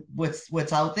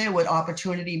what's out there, what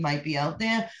opportunity might be out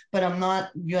there, but I'm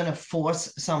not gonna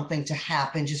force something to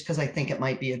happen just because I think it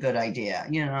might be a good idea.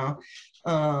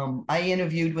 I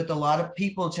interviewed with a lot of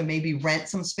people to maybe rent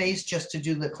some space just to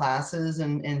do the classes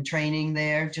and training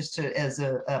there, just as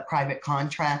a private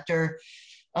contractor.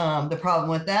 The problem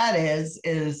with that is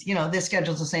their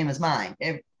schedule's the same as mine.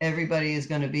 Everybody is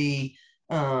going to be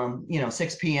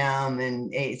 6 p.m.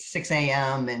 and 6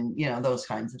 a.m. and, those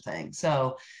kinds of things.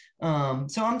 So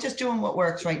I'm just doing what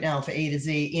works right now for A to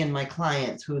Z and my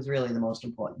clients, who is really the most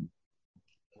important.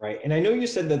 Right. And I know you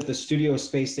said that the studio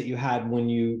space that you had when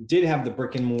you did have the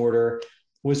brick and mortar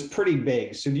was pretty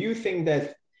big. So do you think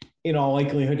that in all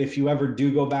likelihood, if you ever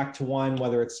do go back to one,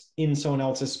 whether it's in someone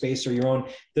else's space or your own,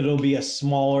 that it'll be a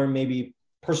smaller, maybe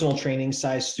personal training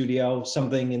size studio,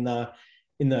 something in the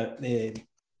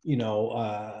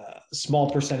small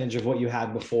percentage of what you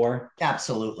had before?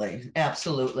 Absolutely.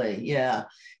 Yeah.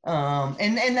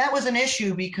 And that was an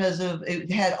issue because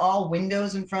it had all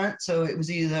windows in front. So it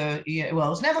was either, it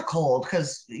was never cold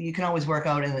because you can always work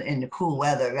out in the cool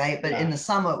weather, right? But in the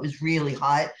summer, it was really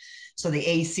hot. So the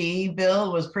AC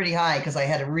bill was pretty high because I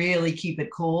had to really keep it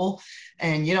cool.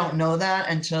 And you don't know that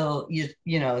until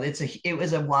it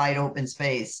was a wide open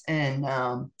space. And,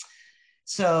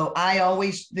 so I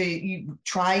always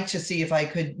tried to see if I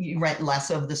could rent less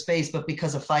of the space, but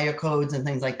because of fire codes and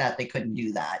things like that, they couldn't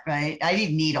do that, right? I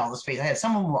didn't need all the space. I had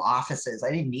some of them were offices.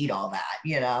 I didn't need all that,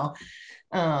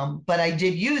 but I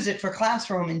did use it for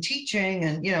classroom and teaching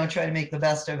and, try to make the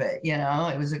best of it.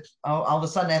 It was all of a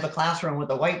sudden I have a classroom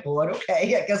with a whiteboard.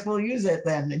 Okay, I guess we'll use it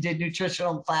then. I did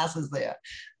nutritional classes there,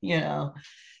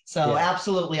 So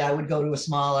absolutely, I would go to a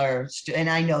smaller, and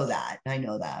I know that.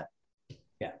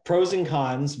 Yeah, pros and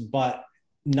cons, but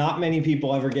not many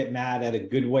people ever get mad at a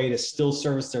good way to still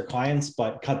service their clients,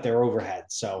 but cut their overhead.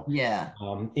 So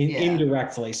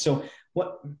indirectly. So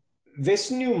what this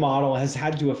new model has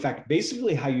had to affect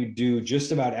basically how you do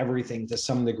just about everything to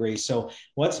some degree. So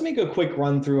let's make a quick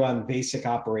run through on basic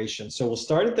operations. So we'll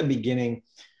start at the beginning.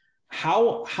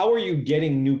 How are you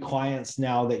getting new clients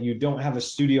now that you don't have a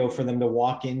studio for them to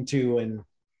walk into and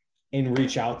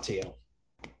reach out to you?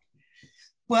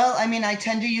 Well, I mean, I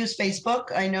tend to use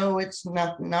Facebook. I know it's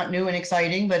not new and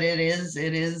exciting, but it is,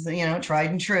 tried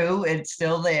and true. It's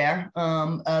still there.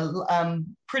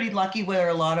 I'm pretty lucky where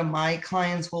a lot of my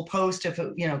clients will post if,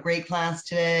 great class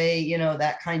today,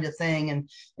 that kind of thing.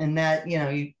 And that,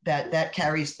 that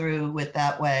carries through with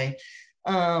that way.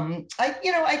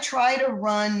 I try to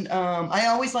run, I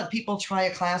always let people try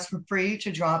a class for free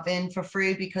to drop in for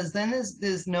free, because then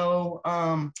there's no,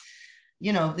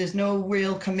 there's no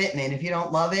real commitment. If you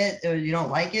don't love it or you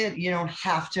don't like it, you don't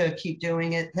have to keep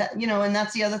doing it. And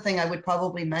that's the other thing I would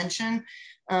probably mention.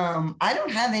 I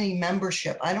don't have any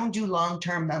membership. I don't do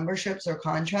long-term memberships or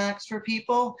contracts for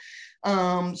people.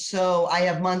 So I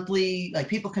have monthly, like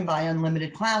people can buy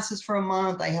unlimited classes for a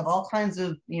month. I have all kinds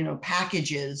of,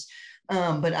 packages,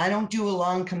 but I don't do a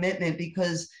long commitment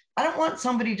because I don't want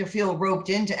somebody to feel roped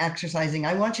into exercising.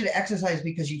 I want you to exercise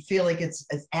because you feel like it's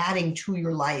adding to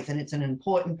your life and it's an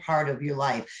important part of your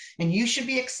life. And you should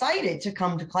be excited to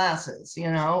come to classes,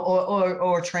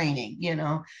 or training,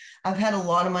 I've had a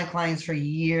lot of my clients for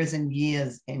years and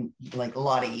years, and like a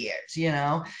lot of years,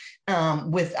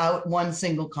 without one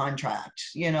single contract,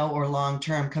 or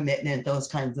long-term commitment, those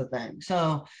kinds of things.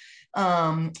 So,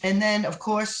 and then of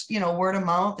course, word of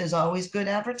mouth is always good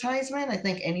advertisement. I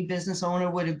think any business owner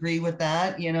would agree with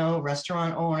that.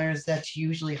 Restaurant owners, that's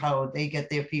usually how they get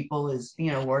their people is,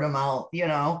 word of mouth,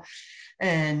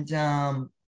 and,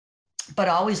 but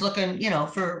always looking,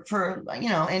 for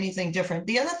anything different.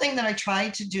 The other thing that I try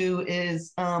to do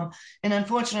is, and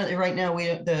unfortunately right now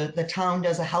the town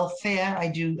does a health fair.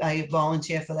 I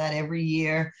volunteer for that every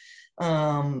year.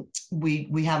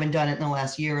 We haven't done it in the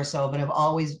last year or so, but I've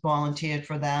always volunteered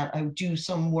for that. I do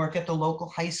some work at the local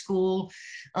high school.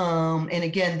 And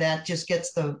again, that just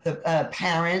gets the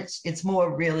parents. It's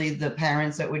more really the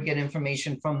parents that would get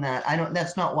information from that.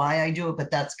 That's not why I do it, but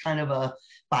that's kind of a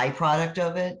byproduct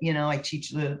of it. I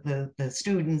teach the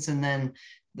students, and then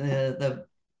the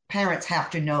parents have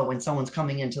to know when someone's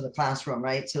coming into the classroom,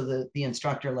 right? So the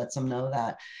instructor lets them know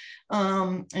that.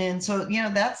 And so,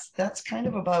 that's kind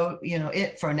of about,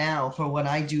 it for now, for what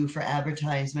I do for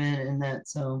advertisement and that.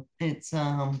 So it's,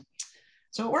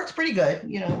 so it works pretty good,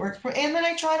 and then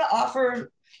I try to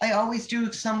offer, I always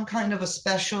do some kind of a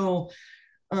special,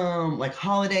 like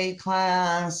holiday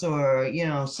class or,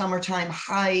 summertime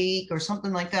hike or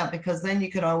something like that, because then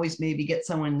you could always maybe get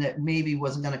someone that maybe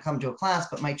wasn't going to come to a class,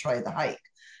 but might try the hike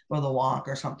or the walk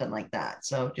or something like that.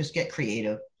 So just get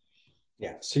creative.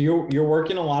 Yeah. So you're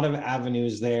working a lot of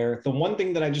avenues there. The one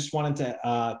thing that I just wanted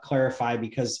to clarify,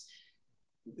 because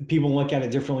people look at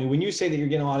it differently. When you say that you're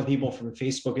getting a lot of people from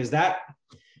Facebook, is that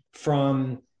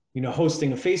from,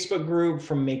 hosting a Facebook group,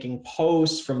 from making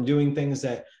posts, from doing things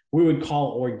that we would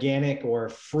call organic or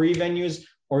free venues,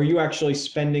 or are you actually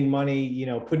spending money,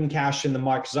 putting cash in the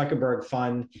Mark Zuckerberg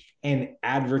fund and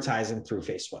advertising through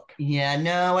Facebook? Yeah,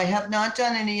 no, I have not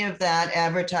done any of that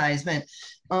advertisement.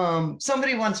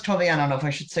 Somebody once told me, I don't know if I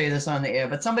should say this on the air,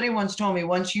 but somebody once told me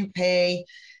once you pay,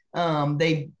 and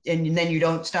then you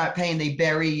don't start paying, they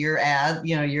bury your ad,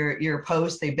 your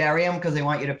post, they bury them because they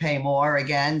want you to pay more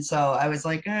again. So I was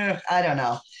like, I don't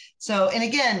know. So, and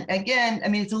again, I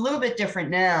mean, it's a little bit different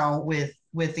now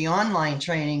with the online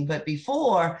training, but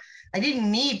before I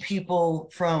didn't need people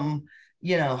from,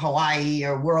 Hawaii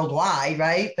or worldwide,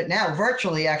 right? But now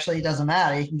virtually actually it doesn't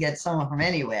matter. You can get someone from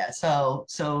anywhere. So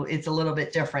it's a little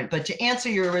bit different. But to answer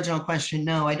your original question,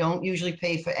 no, I don't usually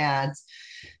pay for ads.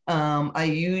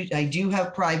 I do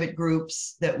have private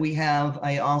groups that we have.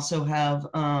 I also have,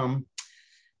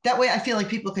 that way I feel like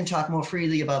people can talk more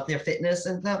freely about their fitness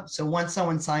and stuff. So once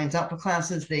someone signs up for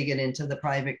classes, they get into the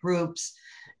private groups.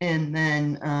 And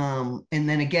then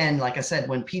again, like I said,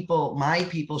 when my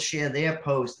people share their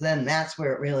posts, then that's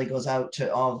where it really goes out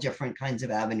to all different kinds of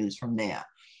avenues from there.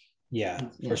 Yeah,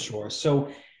 for sure. So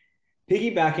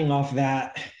piggybacking off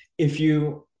that,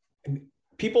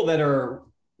 people that are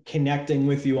connecting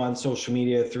with you on social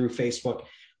media through Facebook,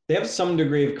 they have some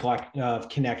degree of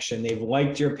connection. They've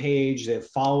liked your page, they've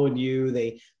followed you,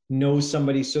 they know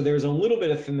somebody. So there's a little bit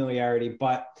of familiarity,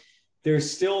 but there's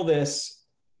still this,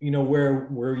 where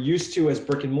we're used to as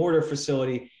brick and mortar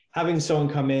facility, having someone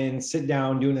come in, sit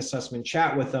down, do an assessment,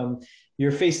 chat with them.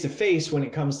 You're face to face when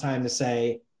it comes time to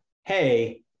say,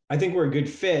 hey, I think we're a good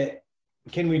fit.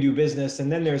 Can we do business?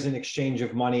 And then there's an exchange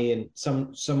of money in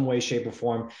some way, shape, or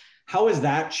form. How has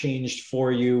that changed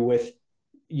for you with,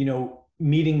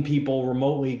 meeting people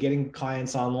remotely, getting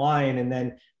clients online, and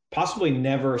then possibly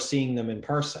never seeing them in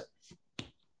person?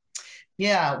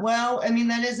 Yeah, well, I mean,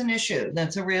 that is an issue.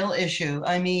 That's a real issue.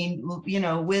 I mean,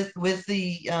 with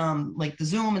the like the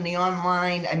Zoom and the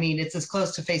online, I mean, it's as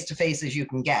close to face as you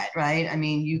can get, right? I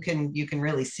mean, you can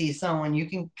really see someone, you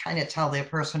can kind of tell their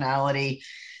personality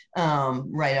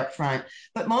right up front.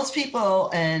 But most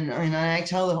people, and I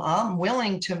tell them, I'm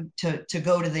willing to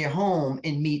go to their home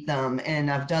and meet them. And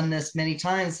I've done this many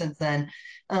times since then.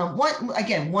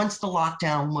 Once the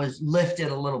lockdown was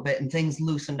lifted a little bit and things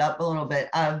loosened up a little bit,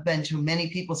 I've been to many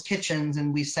people's kitchens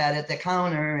and we sat at the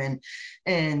counter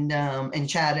and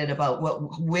chatted about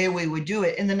where we would do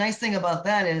it. And the nice thing about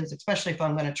that is, especially if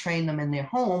I'm going to train them in their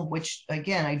home, which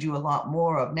again, I do a lot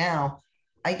more of now,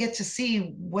 I get to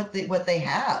see what they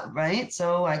have, right?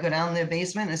 So I go down their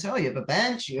basement and I say, oh, you have a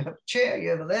bench, you have a chair, you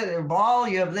have a ball,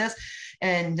 you have this.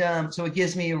 And so it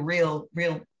gives me a real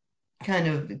kind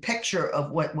of picture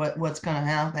of what's going to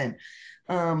happen.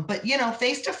 But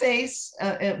face to face,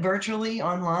 virtually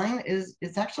online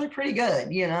it's actually pretty good.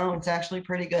 It's actually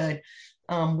pretty good.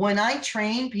 When I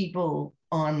train people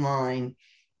online,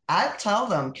 I tell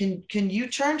them, can you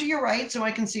turn to your right so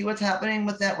I can see what's happening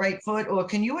with that right foot? Or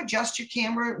can you adjust your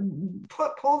camera,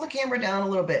 pull the camera down a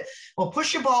little bit, or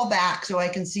push your ball back so I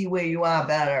can see where you are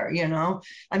better,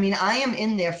 I mean, I am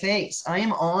in their face. I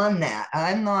am on that.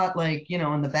 I'm not like,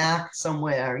 in the back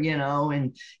somewhere,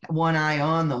 and one eye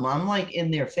on them. I'm like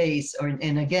in their face.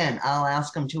 And again, I'll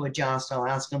ask them to adjust. I'll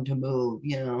ask them to move,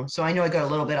 So I know I got a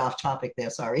little bit off topic there.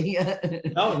 Sorry.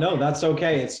 No, that's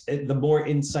okay. The more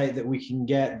insight that we can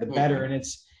get, the better. And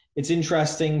it's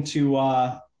interesting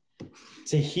to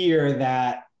hear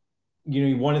that,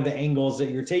 one of the angles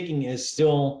that you're taking is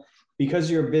still,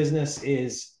 because your business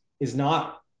is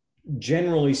not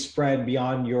generally spread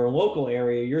beyond your local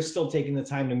area, you're still taking the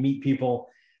time to meet people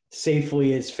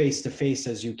safely as face to face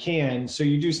as you can. So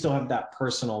you do still have that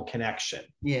personal connection.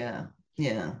 Yeah.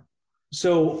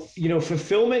 So,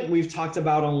 fulfillment, we've talked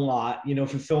about a lot.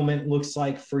 Fulfillment looks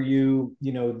like for you,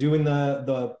 doing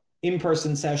the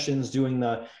in-person sessions, doing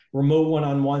the remote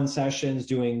one-on-one sessions,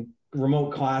 doing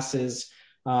remote classes.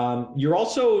 You're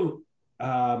also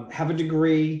have a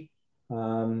degree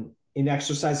in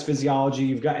exercise physiology,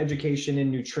 you've got education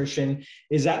in nutrition.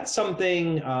 Is that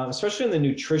something, especially on the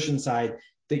nutrition side,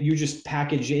 that you just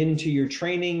package into your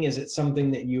training? Is it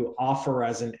something that you offer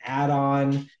as an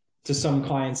add-on to some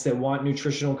clients that want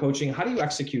nutritional coaching? How do you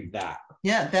execute that?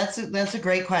 Yeah, that's a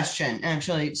great question,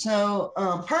 actually. So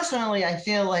personally, I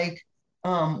feel like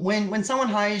when someone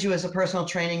hires you as a personal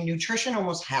training, nutrition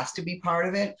almost has to be part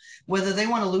of it. Whether they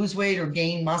want to lose weight or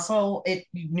gain muscle,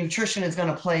 nutrition is going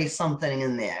to play something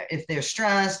in there. If they're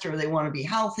stressed or they want to be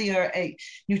healthier,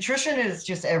 nutrition is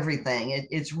just everything.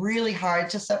 It's really hard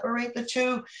to separate the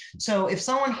two. So if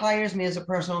someone hires me as a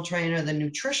personal trainer, the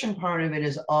nutrition part of it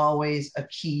is always a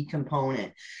key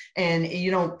component. And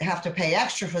you don't have to pay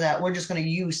extra for that. We're just going to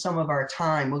use some of our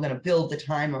time. We're going to build the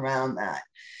time around that.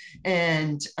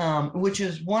 And which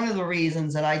is one of the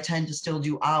reasons that I tend to still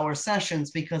do hour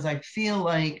sessions, because I feel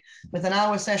like with an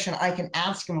hour session, I can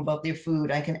ask them about their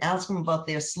food. I can ask them about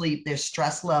their sleep, their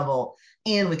stress level,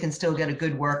 and we can still get a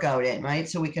good workout in, right?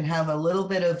 So we can have a little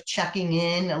bit of checking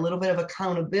in, a little bit of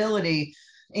accountability,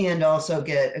 and also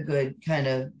get a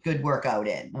good workout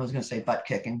in. I was going to say butt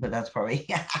kicking, but that's probably,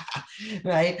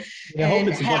 right? I hope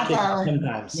it's a butt kicking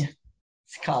sometimes. Yeah.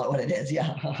 Call it what it is,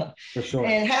 yeah. For sure.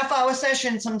 And half-hour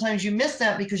session, sometimes you miss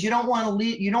that because you don't want to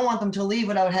leave. You don't want them to leave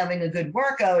without having a good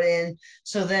workout in.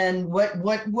 So then,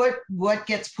 what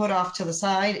gets put off to the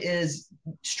side is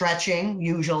stretching,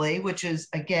 usually, which is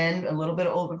again a little bit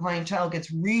of older clientele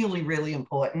gets really, really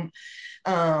important.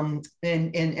 And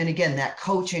again, that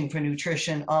coaching for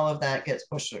nutrition, all of that gets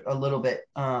pushed a little bit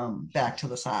back to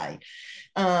the side.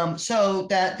 So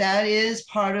that is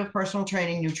part of personal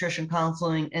training, nutrition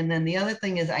counseling. And then the other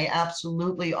thing is I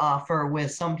absolutely offer,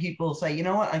 with some people say, you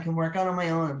know what, I can work out on my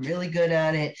own. I'm really good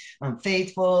at it. I'm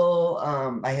faithful.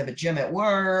 I have a gym at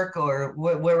work, or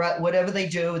whatever they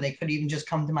do. They could even just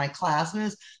come to my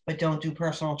classes, but don't do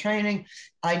personal training.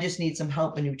 I just need some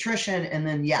help in nutrition. And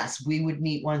then, yes, we would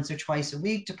meet once or twice a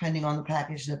week, depending on the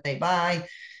package that they buy.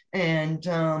 And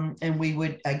we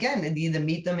would, again, either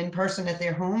meet them in person at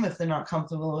their home. If they're not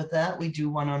comfortable with that, we do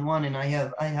one-on-one. And I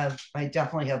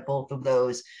definitely have both of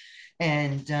those.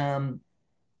 And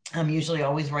I'm usually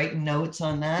always writing notes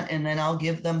on that. And then I'll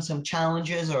give them some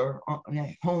challenges or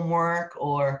homework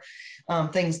or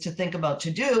things to think about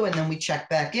to do. And then we check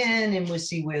back in and we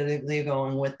see where they're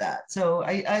going with that. So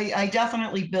I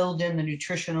definitely build in the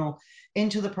nutritional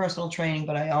into the personal training,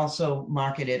 but I also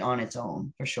market it on its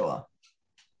own for sure.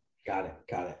 Got it.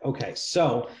 Okay.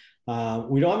 So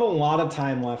we don't have a lot of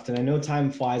time left, and I know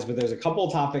time flies, but there's a couple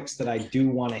of topics that I do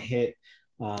want to hit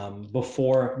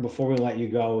before we let you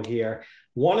go here.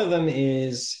 One of them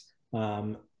is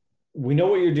we know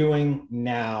what you're doing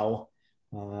now.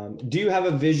 Do you have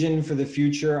a vision for the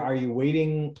future? Are you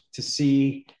waiting to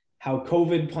see how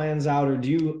COVID plans out, or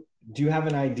do you have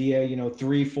an idea,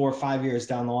 3, 4, 5 years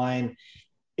down the line,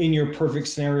 in your perfect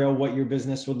scenario, what your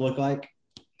business would look like?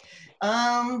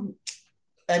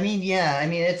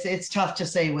 It's tough to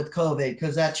say with COVID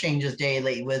because that changes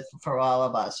daily for all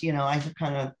of us.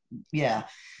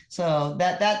 So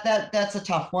that's a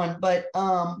tough one. But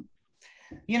I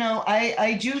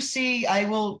do see I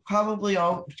will probably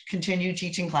continue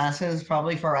teaching classes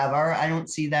probably forever. I don't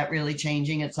see that really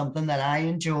changing. It's something that I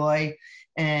enjoy,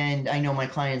 and I know my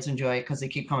clients enjoy it because they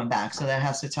keep coming back. So that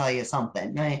has to tell you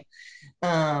something, right?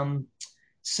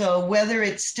 So whether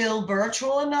it's still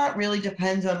virtual or not really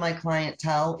depends on my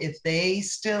clientele. If they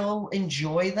still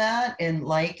enjoy that and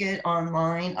like it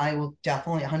online, I will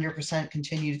definitely 100%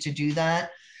 continue to do that.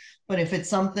 But if it's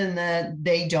something that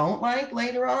they don't like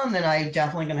later on, then I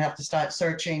definitely going to have to start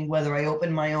searching whether I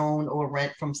open my own or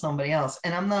rent from somebody else.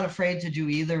 And I'm not afraid to do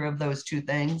either of those two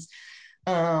things.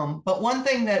 But one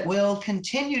thing that we'll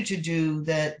continue to do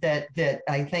that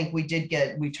I think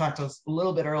we talked a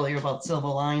little bit earlier about silver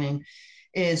lining,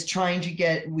 is trying to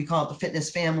get, we call it the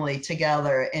fitness family,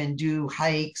 together and do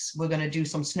hikes. We're going to do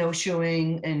some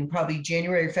snowshoeing in probably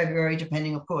January, February,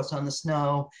 depending, of course, on the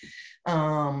snow.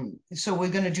 So we're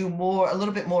going to do a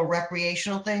little bit more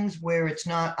recreational things where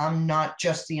I'm not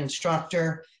just the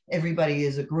instructor. Everybody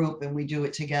is a group and we do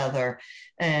it together.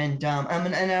 And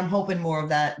I'm hoping more of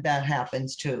that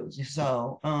happens too.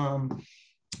 So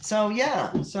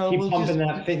yeah. So keep pumping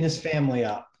that fitness family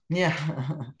up. Yeah,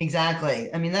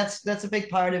 exactly. I mean, that's a big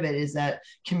part of it, is that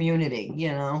community,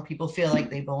 people feel like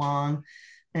they belong,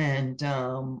 and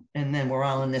then we're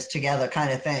all in this together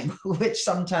kind of thing, which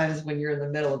sometimes when you're in the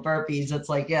middle of burpees, it's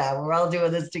like, yeah, we're all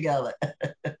doing this together.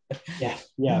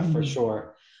 Yeah, for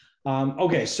sure.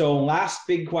 Okay. So last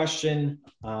big question,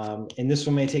 and this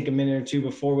one may take a minute or two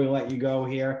before we let you go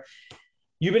here.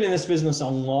 you've been in this business a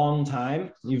long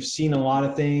time. You've seen a lot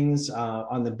of things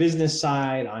on the business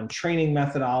side, on training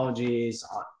methodologies,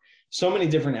 on so many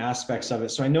different aspects of it.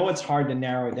 So I know it's hard to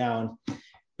narrow it down,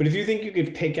 but if you think you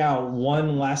could pick out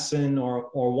one lesson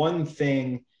or one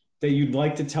thing that you'd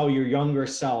like to tell your younger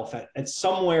self at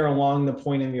somewhere along the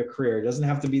point in your career, it doesn't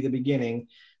have to be the beginning,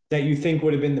 that you think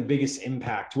would have been the biggest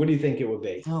impact, what do you think it would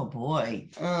be? Oh boy.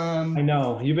 I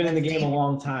know you've been in the game a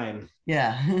long time.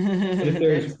 Yeah. But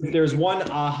if there's one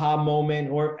aha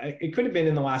moment, or it could have been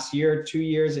in the last year, 2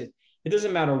 years, it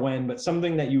doesn't matter when, but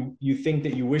something that you think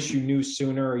that you wish you knew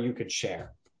sooner or you could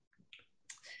share.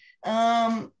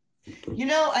 I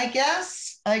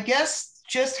guess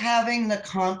just having the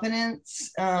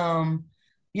confidence,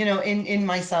 in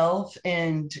myself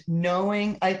and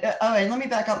knowing, all right, let me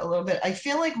back up a little bit. I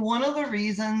feel like one of the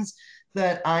reasons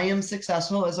that I am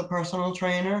successful as a personal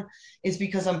trainer is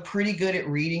because I'm pretty good at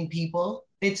reading people.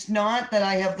 It's not that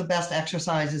I have the best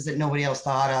exercises that nobody else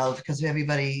thought of, because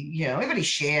everybody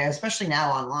shares, especially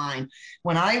now online.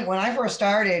 When I first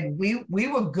started, we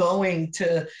were going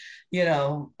to,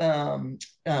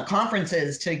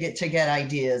 conferences to get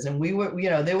ideas, and we were,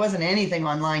 there wasn't anything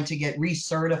online to get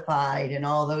recertified and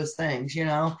all those things,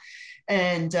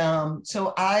 And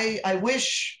so I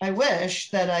wish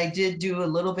that I did do a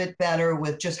little bit better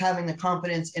with just having the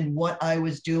confidence in what I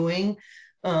was doing,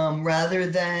 rather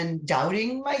than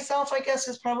doubting myself, I guess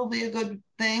is probably a good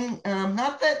thing.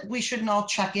 Not that we shouldn't all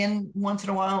check in once in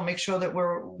a while and make sure that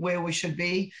we're where we should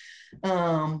be,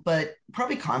 but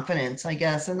probably confidence, I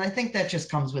guess. And I think that just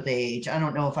comes with age. I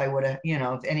don't know if I would have,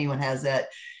 if anyone has that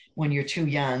when you're too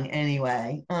young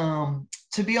anyway.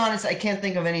 To be honest, I can't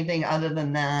think of anything other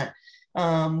than that.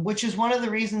 Which is one of the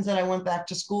reasons that I went back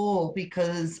to school,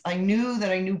 because I knew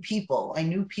that I knew people. I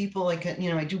could,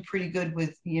 I do pretty good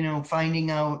with,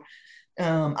 finding out.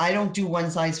 I don't do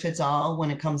one size fits all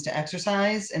when it comes to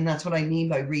exercise. And that's what I mean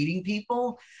by reading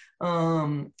people.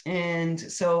 And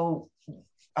so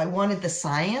I wanted the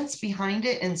science behind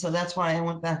it. And so that's why I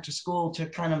went back to school, to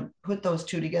kind of put those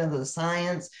two together, the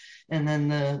science and then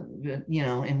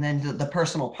the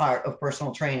personal part of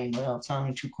personal training, without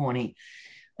sounding too corny.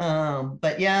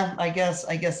 But yeah, I guess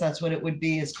that's what it would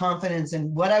be, is confidence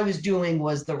in what I was doing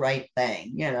was the right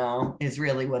thing, is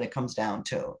really what it comes down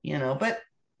to, but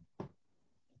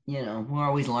we're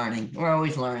always learning.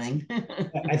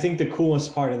 I think the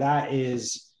coolest part of that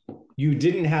is you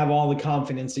didn't have all the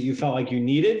confidence that you felt like you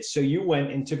needed. So you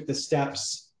went and took the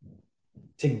steps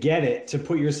to get it, to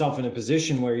put yourself in a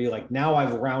position where you're like, now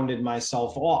I've rounded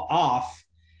myself off.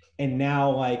 And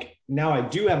now I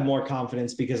do have more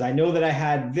confidence, because I know that I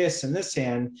had this in this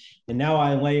hand, and now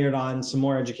I layered on some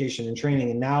more education and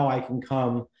training, and now I can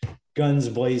come guns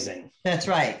blazing. That's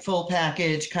right. Full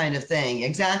package kind of thing.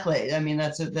 Exactly. I mean,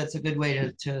 that's a good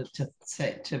way to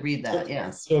read that.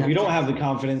 Yes. So if you don't have the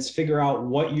confidence, figure out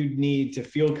what you need to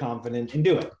feel confident and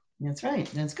do it. That's right.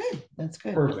 That's good.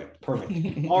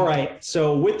 Perfect. All right.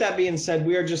 So with that being said,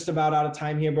 we are just about out of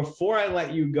time here. Before I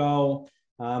let you go,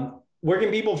 where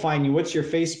can people find you? What's your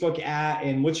Facebook at,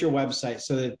 and what's your website,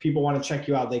 so that people want to check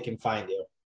you out, they can find you?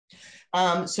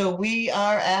 So we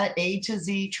are at A to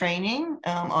Z Training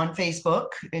on Facebook.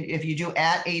 If you do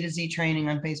at A to Z Training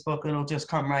on Facebook, it'll just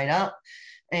come right up.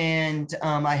 And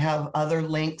I have other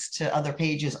links to other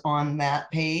pages on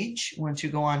that page once you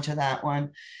go on to that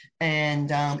one. And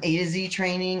A to Z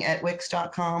Training at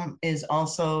Wix.com is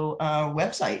also our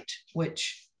website,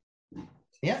 which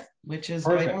is Perfect.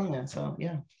 right on there. So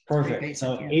yeah. Perfect. Basic,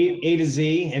 So yeah. A to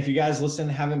Z, if you guys listen,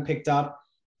 haven't picked up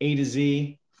A to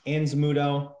Z and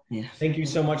Zamuto, thank you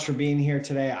so much for being here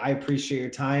today. I appreciate your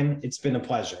time. It's been a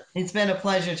pleasure. It's been a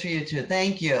pleasure to you too.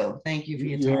 Thank you. Thank you for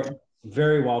your time. You're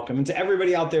very welcome. And to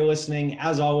everybody out there listening,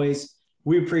 as always,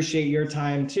 we appreciate your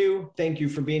time too. Thank you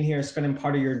for being here, spending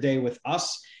part of your day with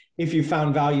us. If you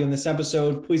found value in this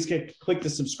episode, please click the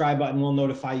subscribe button. We'll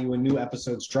notify you when new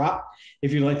episodes drop.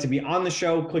 If you'd like to be on the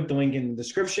show, click the link in the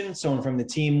description. Someone from the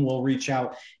team will reach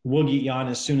out. We'll get you on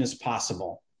as soon as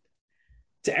possible.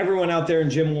 To everyone out there in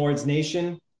Gym Lords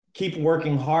Nation, keep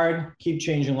working hard, keep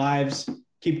changing lives,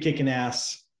 keep kicking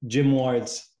ass. Gym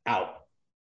Lords out.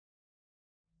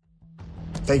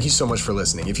 Thank you so much for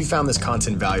listening. If you found this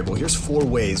content valuable, here's 4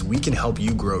 ways we can help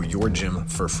you grow your gym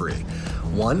for free.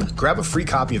 1, grab a free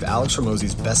copy of Alex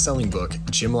Hormozi's best-selling book,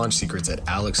 Gym Launch Secrets, at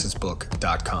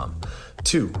alexsbook.com.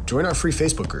 2, join our free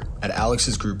Facebook group at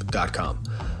alexsgroup.com.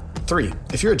 3,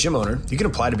 if you're a gym owner, you can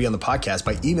apply to be on the podcast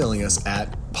by emailing us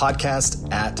at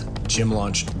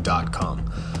podcast@gymlaunch.com.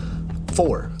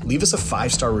 4, leave us a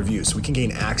 5-star review so we can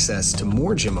gain access to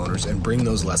more gym owners and bring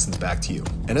those lessons back to you.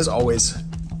 And as always,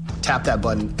 tap that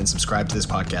button and subscribe to this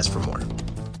podcast for more.